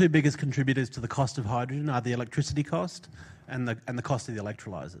 So the two biggest contributors to the cost of hydrogen are the electricity cost and the cost of the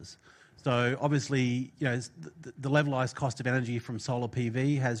electrolyzers. So obviously, the levelized cost of energy from solar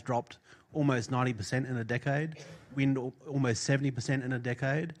PV has dropped almost 90% in a decade, wind almost 70% in a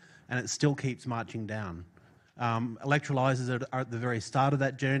decade, and it still keeps marching down. Electrolyzers are at the very start of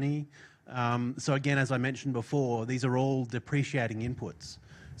that journey. So again, as I mentioned before, these are all depreciating inputs.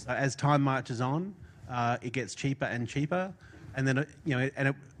 So as time marches on, it gets cheaper and cheaper. And then,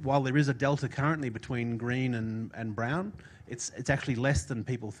 while there is a delta currently between green and brown, it's actually less than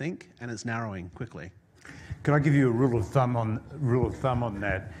people think, and it's narrowing quickly. Can I give you a rule of thumb on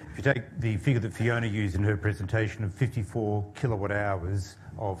that? If you take the figure that Fiona used in her presentation of 54 kilowatt hours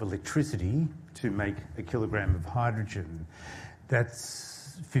of electricity to make a kilogram of hydrogen,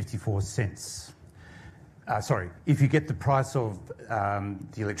 that's 54 cents. If you get the price of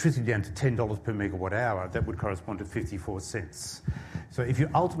the electricity down to $10 per megawatt hour, that would correspond to 54 cents. So if your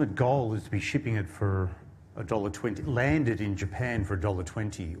ultimate goal is to be shipping it for $1.20, landed in Japan for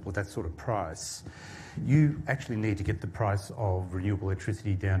 $1.20 or that sort of price, you actually need to get the price of renewable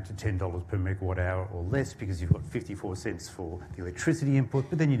electricity down to $10 per megawatt hour or less, because you've got 54 cents for the electricity input,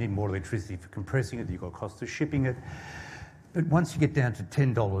 but then you need more electricity for compressing it, you've got cost of shipping it. But once you get down to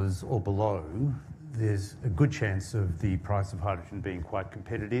 $10 or below, there's a good chance of the price of hydrogen being quite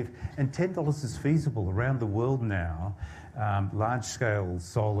competitive. And $10 is feasible around the world now. Large-scale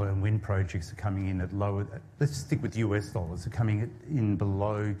solar and wind projects are coming in at lower, let's stick with US dollars, are coming in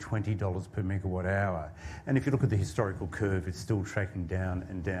below $20 per megawatt hour. And if you look at the historical curve, it's still tracking down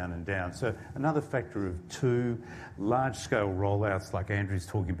and down and down. So another factor of two, large-scale rollouts like Andrew's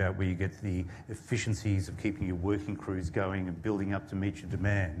talking about, where you get the efficiencies of keeping your working crews going and building up to meet your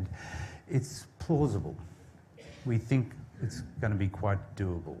demand, it's plausible. We think it's going to be quite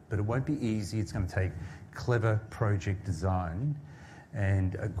doable, but it won't be easy. It's going to take clever project design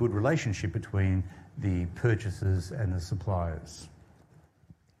and a good relationship between the purchasers and the suppliers.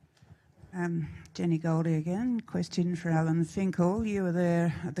 Jenny Goldie again. Question for Alan Finkel. You were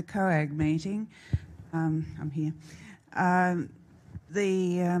there at the COAG meeting. I'm here. I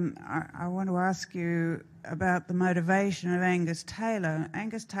want to ask you about the motivation of Angus Taylor.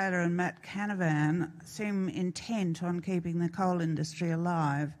 Angus Taylor and Matt Canavan seem intent on keeping the coal industry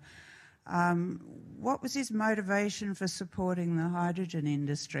alive. What was his motivation for supporting the hydrogen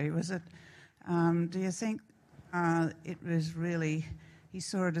industry? Was it, do you think it was really, he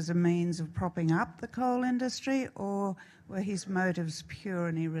saw it as a means of propping up the coal industry, or were his motives pure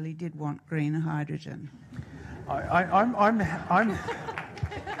and he really did want green hydrogen?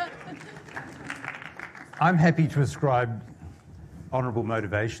 I'm happy to ascribe honourable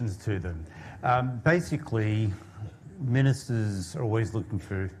motivations to them. Basically, ministers are always looking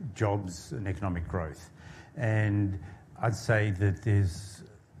for jobs and economic growth. And I'd say that there's,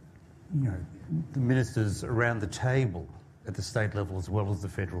 the ministers around the table at the state level as well as the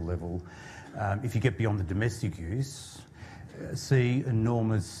federal level, if you get beyond the domestic use, see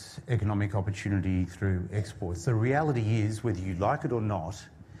enormous economic opportunity through exports. The reality is, whether you like it or not,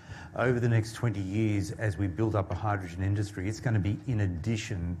 over the next 20 years, as we build up a hydrogen industry, it's going to be in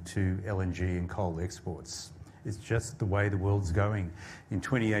addition to LNG and coal exports. It's just the way the world's going. In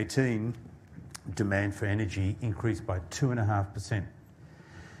 2018, demand for energy increased by 2.5%.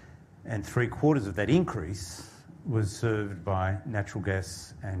 And 3/4 of that increase was served by natural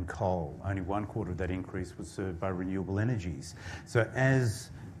gas and coal. Only 1/4 of that increase was served by renewable energies. So as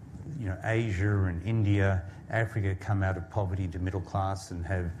Asia and India, Africa come out of poverty to middle class and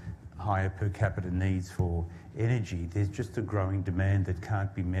have higher per capita needs for energy, there's just a growing demand that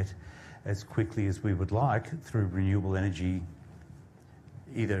can't be met as quickly as we would like through renewable energy,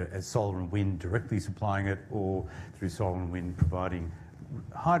 either as solar and wind directly supplying it, or through solar and wind providing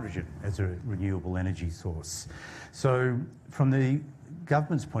hydrogen as a renewable energy source. So from the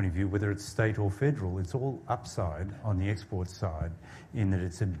government's point of view, whether it's state or federal, it's all upside on the export side, in that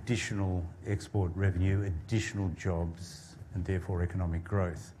it's additional export revenue, additional jobs, and therefore economic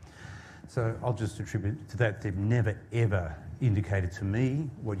growth. So I'll just attribute to that. They've never, ever indicated to me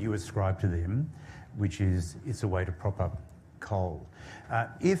what you ascribe to them, which is it's a way to prop up coal.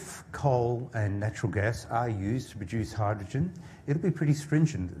 If coal and natural gas are used to produce hydrogen, it'll be pretty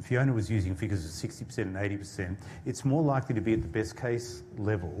stringent. Fiona was using figures of 60% and 80%. It's more likely to be at the best case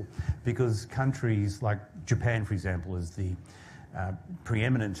level, because countries like Japan, for example, is the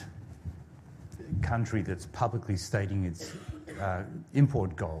preeminent country that's publicly stating its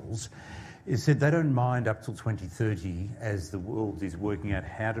import goals. is said they don't mind up till 2030 as the world is working out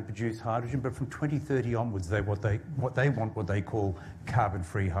how to produce hydrogen, but from 2030 onwards they want what they call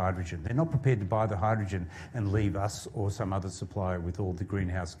carbon-free hydrogen. They're not prepared to buy the hydrogen and leave us or some other supplier with all the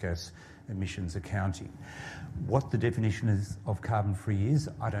greenhouse gas emissions accounting. What the definition of carbon-free is,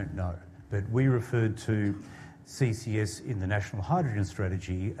 I don't know, but we referred to CCS in the National Hydrogen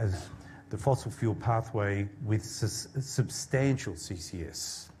Strategy as the fossil fuel pathway with substantial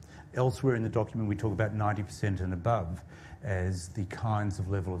CCS. Elsewhere in the document, we talk about 90% and above as the kinds of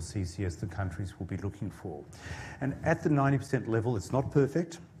level of CCS the countries will be looking for. And at the 90% level, it's not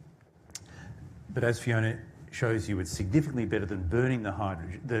perfect, but as Fiona shows you, it's significantly better than burning the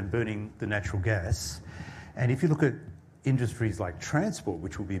hydrogen, than burning the natural gas. And if you look at industries like transport,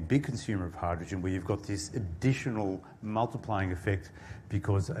 which will be a big consumer of hydrogen, where you've got this additional multiplying effect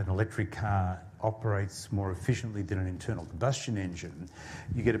because an electric car operates more efficiently than an internal combustion engine,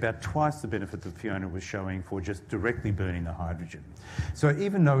 you get about twice the benefit that Fiona was showing for just directly burning the hydrogen. So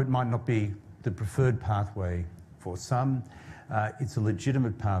even though it might not be the preferred pathway for some, it's a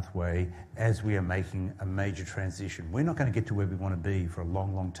legitimate pathway as we are making a major transition. We're not going to get to where we want to be for a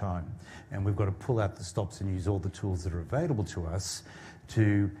long, long time, and we've got to pull out the stops and use all the tools that are available to us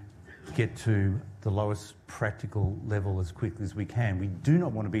to get to the lowest practical level as quickly as we can. We do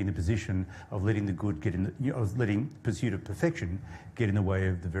not want to be in the position of letting the good get in, letting pursuit of perfection get in the way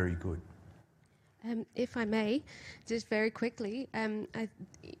of the very good. If I may, just very quickly, in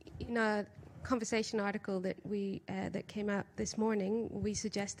a conversation article that came out this morning, we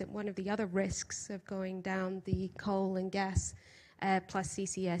suggest that one of the other risks of going down the coal and gas plus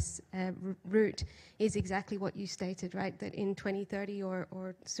CCS route is exactly what you stated, right? That in 2030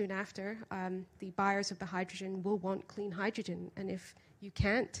 or soon after, the buyers of the hydrogen will want clean hydrogen. And if you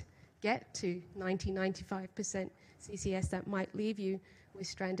can't get to 95% CCS, that might leave you with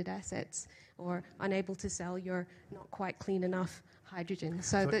stranded assets or unable to sell your not quite clean enough hydrogen.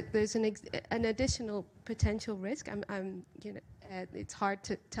 So there's an additional potential risk. It's hard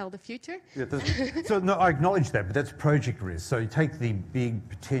to tell the future. Yeah, so no, I acknowledge that, but that's project risk. So you take the big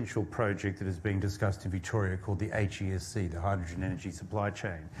potential project that is being discussed in Victoria called the HESC, the Hydrogen Energy Supply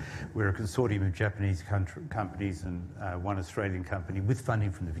Chain, where a consortium of Japanese companies and one Australian company with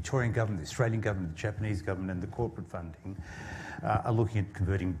funding from the Victorian government, the Australian government, the Japanese government and the corporate funding are looking at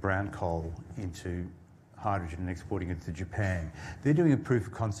converting brown coal into hydrogen and exporting it to Japan. They're doing a proof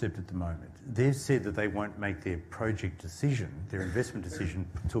of concept at the moment. They've said that they won't make their project decision, their investment decision,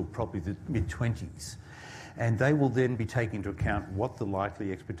 until probably the mid-20s. And they will then be taking into account what the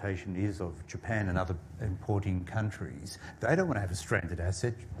likely expectation is of Japan and other importing countries. They don't want to have a stranded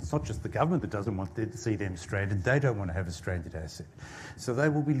asset. It's not just the government that doesn't want to see them stranded. They don't want to have a stranded asset. So they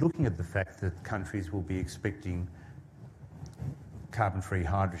will be looking at the fact that countries will be expecting carbon-free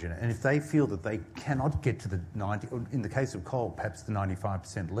hydrogen. And if they feel that they cannot get to the 90, or in the case of coal, perhaps the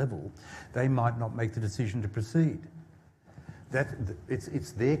 95% level, they might not make the decision to proceed.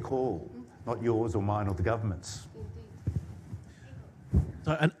 It's their call, not yours or mine or the government's.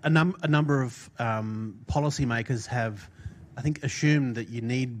 So a number of policymakers have, I think, assumed that you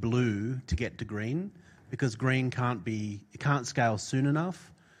need blue to get to green because green can't scale soon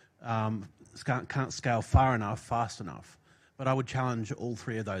enough, can't scale far enough, fast enough. But I would challenge all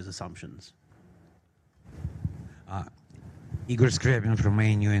three of those assumptions. Igor Skrябin from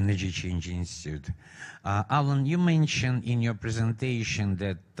ANU Energy Change Institute. Alan, you mentioned in your presentation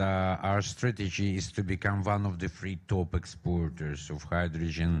that our strategy is to become one of the three top exporters of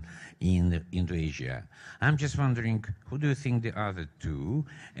hydrogen into Asia. I'm just wondering, who do you think the other two,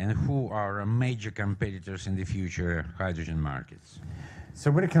 and who are major competitors in the future hydrogen markets? So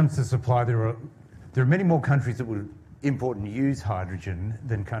when it comes to supply, there are many more countries that would import and use hydrogen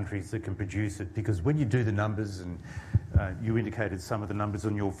than countries that can produce it, because when you do the numbers, and you indicated some of the numbers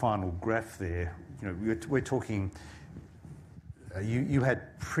on your final graph there, we're talking, you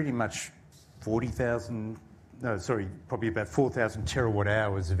had pretty much probably about 4,000 terawatt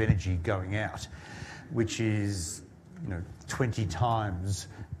hours of energy going out, which is 20 times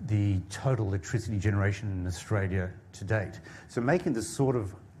the total electricity generation in Australia to date. So making the sort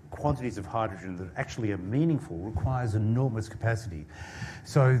of quantities of hydrogen that actually are meaningful requires enormous capacity.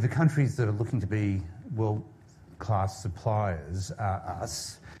 So the countries that are looking to be world-class suppliers are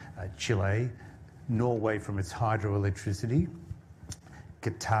us, Chile, Norway from its hydroelectricity,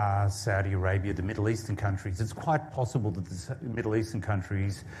 Qatar, Saudi Arabia, the Middle Eastern countries. It's quite possible that the Middle Eastern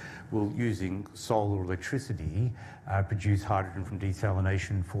countries will, using solar electricity, produce hydrogen from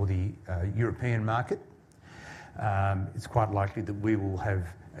desalination for the European market. It's quite likely that we will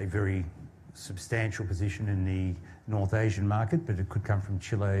have a very substantial position in the North Asian market, but it could come from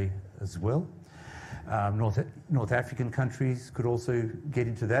Chile as well. North African countries could also get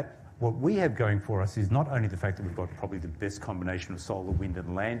into that. What we have going for us is not only the fact that we've got probably the best combination of solar, wind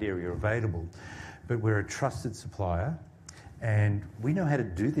and land area available, but we're a trusted supplier and we know how to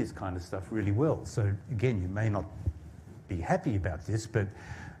do this kind of stuff really well. So again, you may not be happy about this, but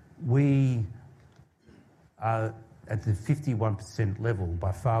we are at the 51% level,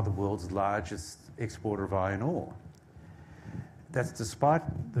 by far the world's largest exporter of iron ore. That's despite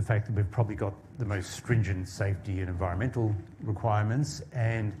the fact that we've probably got the most stringent safety and environmental requirements,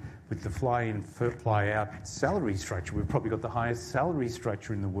 and with the fly-in, fly-out salary structure, we've probably got the highest salary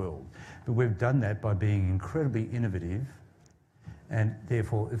structure in the world. But we've done that by being incredibly innovative and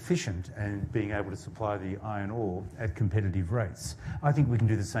therefore efficient and being able to supply the iron ore at competitive rates. I think we can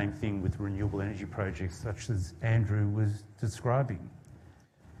do the same thing with renewable energy projects such as Andrew was describing.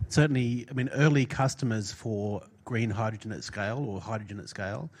 Certainly, I mean, early customers for green hydrogen at scale or hydrogen at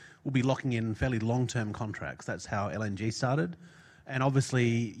scale will be locking in fairly long-term contracts. That's how LNG started. And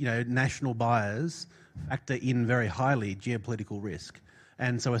obviously, you know, national buyers factor in very highly geopolitical risk.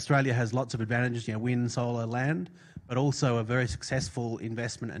 And so Australia has lots of advantages, you know, wind, solar, land, but also a very successful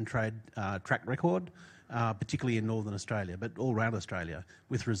investment and trade track record, particularly in Northern Australia, but all around Australia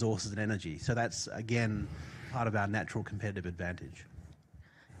with resources and energy. So that's, again, part of our natural competitive advantage.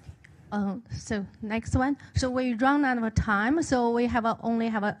 So next one. So we run out of time. So we have only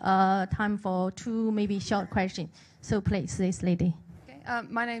have time for two maybe short questions. So please, this lady. Okay.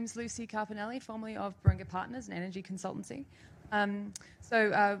 My name's Lucy Carpinelli, formerly of Baringa Partners, an energy consultancy. An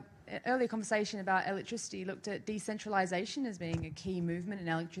earlier conversation about electricity looked at decentralisation as being a key movement in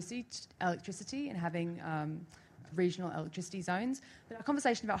electricity and having regional electricity zones. But our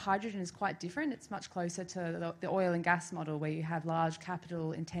conversation about hydrogen is quite different. It's much closer to the oil and gas model, where you have large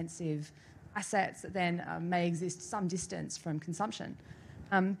capital-intensive assets that then may exist some distance from consumption.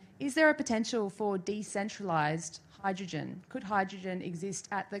 Is there a potential for decentralised hydrogen? Could hydrogen exist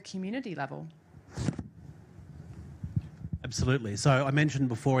at the community level? Absolutely. So I mentioned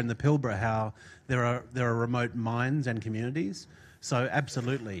before in the Pilbara how there are remote mines and communities. So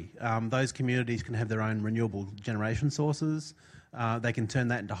absolutely, those communities can have their own renewable generation sources. They can turn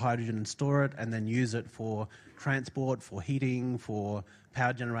that into hydrogen and store it, and then use it for transport, for heating, for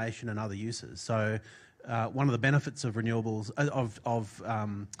power generation and other uses. So one of the benefits of renewables, of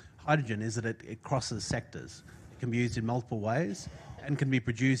hydrogen, is that it crosses sectors. It can be used in multiple ways and can be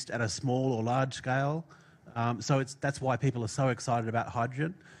produced at a small or large scale. So that's why people are so excited about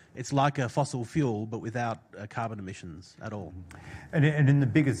hydrogen. It's like a fossil fuel, but without carbon emissions at all. And in the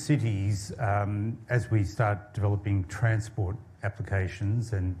bigger cities, as we start developing transport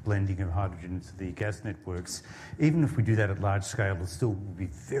applications and blending of hydrogen into the gas networks, even if we do that at large scale, it still will be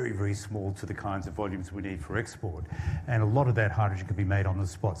very, very small to the kinds of volumes we need for export. And a lot of that hydrogen can be made on the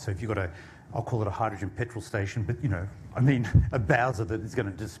spot. So if you've got I'll call it a hydrogen petrol station, but, you know, I mean a Bowser that is going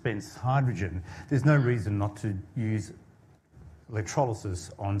to dispense hydrogen, there's no reason not to use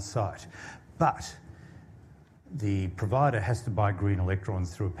electrolysis on site. But the provider has to buy green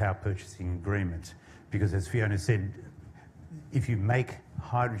electrons through a power purchasing agreement, because as Fiona said, if you make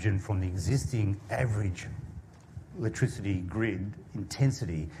hydrogen from the existing average electricity grid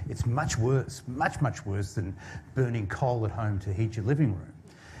intensity, it's much worse, much worse than burning coal at home to heat your living room.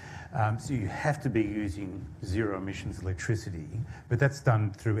 So you have to be using zero emissions electricity, but that's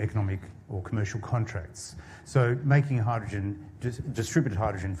done through economic or commercial contracts. So making hydrogen, distributed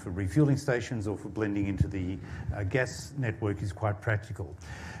hydrogen for refueling stations or for blending into the gas network is quite practical.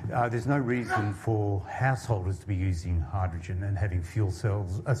 There's no reason for householders to be using hydrogen and having fuel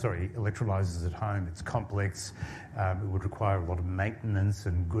cells, electrolyzers at home. It's complex. It would require a lot of maintenance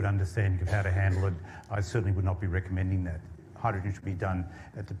and good understanding of how to handle it. I certainly would not be recommending that. Hydrogen should be done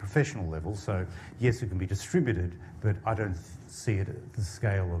at the professional level. So yes, it can be distributed, but I don't see it at the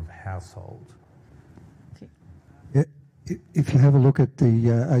scale of household. Yeah, if you have a look at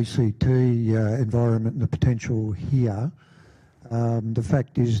the ACT environment and the potential here, the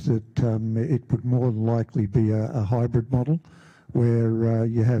fact is that it would more than likely be a hybrid model where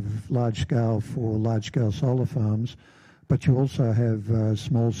you have large-scale for large-scale solar farms, but you also have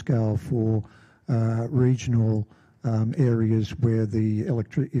small-scale for regional areas where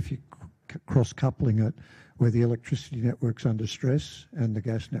if you cross-coupling it, where the electricity network's under stress and the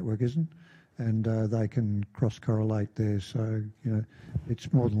gas network isn't, and they can cross-correlate there. So, you know,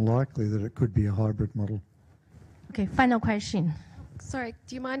 it's more than likely that it could be a hybrid model. Okay, final question. Sorry,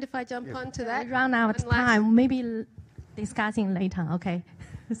 do you mind if I jump onto that? We run out of time. Maybe discussing later. Okay,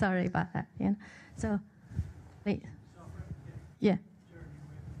 sorry about that. Yeah. So, wait. Yeah.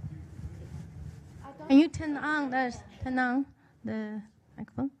 Can you turn on the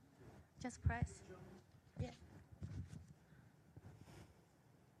microphone? Just press. Yeah.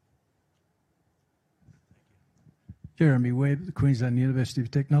 Jeremy Webb, the Queensland University of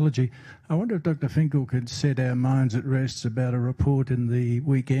Technology. I wonder if Dr. Finkel could set our minds at rest about a report in the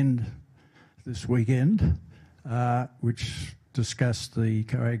this weekend, which discussed the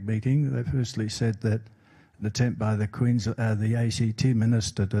COAG meeting. They firstly said that an attempt by the ACT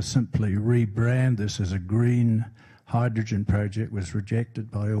minister to simply rebrand this as a green hydrogen project was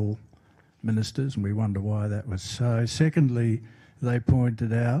rejected by all ministers, and we wonder why that was so. Secondly, they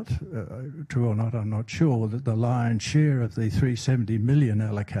pointed out, true or not, I'm not sure, that the lion's share of the 370 million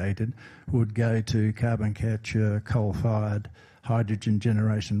allocated would go to carbon capture, coal-fired hydrogen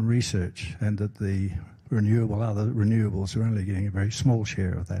generation research, and that the other renewables are only getting a very small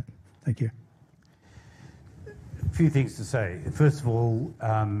share of that. Thank you. A few things to say. First of all,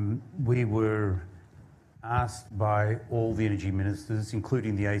 we were asked by all the energy ministers,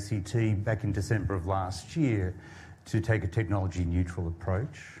 including the ACT, back in December of last year, to take a technology-neutral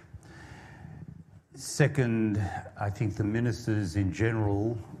approach. Second, I think the ministers in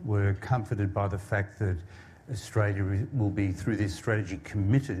general were comforted by the fact that Australia will be, through this strategy,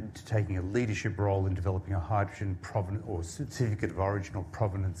 committed to taking a leadership role in developing a hydrogen provenance or certificate of origin or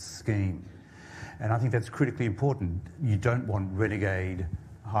provenance scheme. And I think that's critically important. You don't want renegade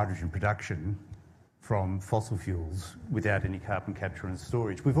hydrogen production from fossil fuels without any carbon capture and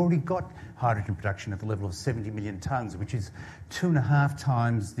storage. We've already got hydrogen production at the level of 70 million tonnes, which is 2.5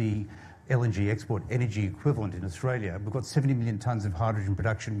 times the LNG export energy equivalent in Australia. We've got 70 million tonnes of hydrogen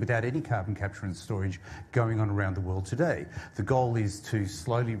production without any carbon capture and storage going on around the world today. The goal is to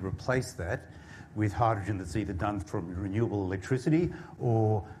slowly replace that with hydrogen that's either done from renewable electricity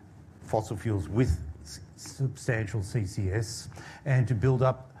or fossil fuels with substantial CCS, and to build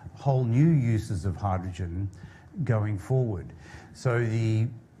up whole new uses of hydrogen going forward. So the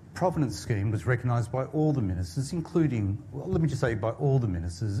provenance scheme was recognised by all the ministers, including, well, let me just say by all the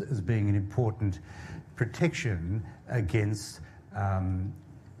ministers, as being an important protection against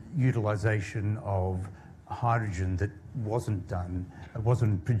utilisation of hydrogen that wasn't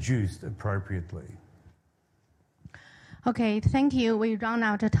produced appropriately. Okay, thank you. We run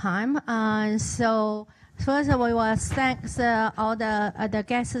out of time. So first, we will thank all the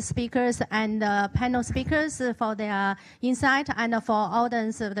guest speakers and panel speakers for their insight and for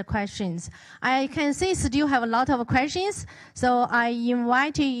audience of the questions. I can see still have a lot of questions, so I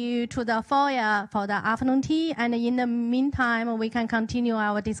invite you to the foyer for the afternoon tea, and in the meantime, we can continue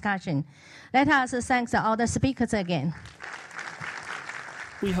our discussion. Let us thank all the speakers again.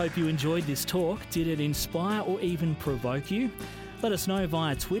 We hope you enjoyed this talk. Did it inspire or even provoke you? Let us know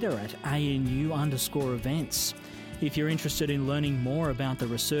via Twitter at ANU_events. If you're interested in learning more about the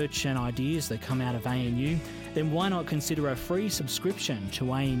research and ideas that come out of ANU, then why not consider a free subscription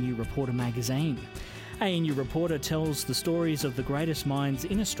to ANU Reporter magazine? ANU Reporter tells the stories of the greatest minds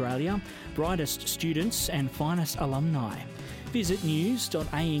in Australia, brightest students and finest alumni. Visit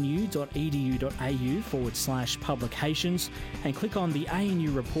news.anu.edu.au/publications and click on the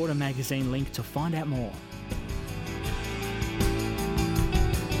ANU Reporter magazine link to find out more.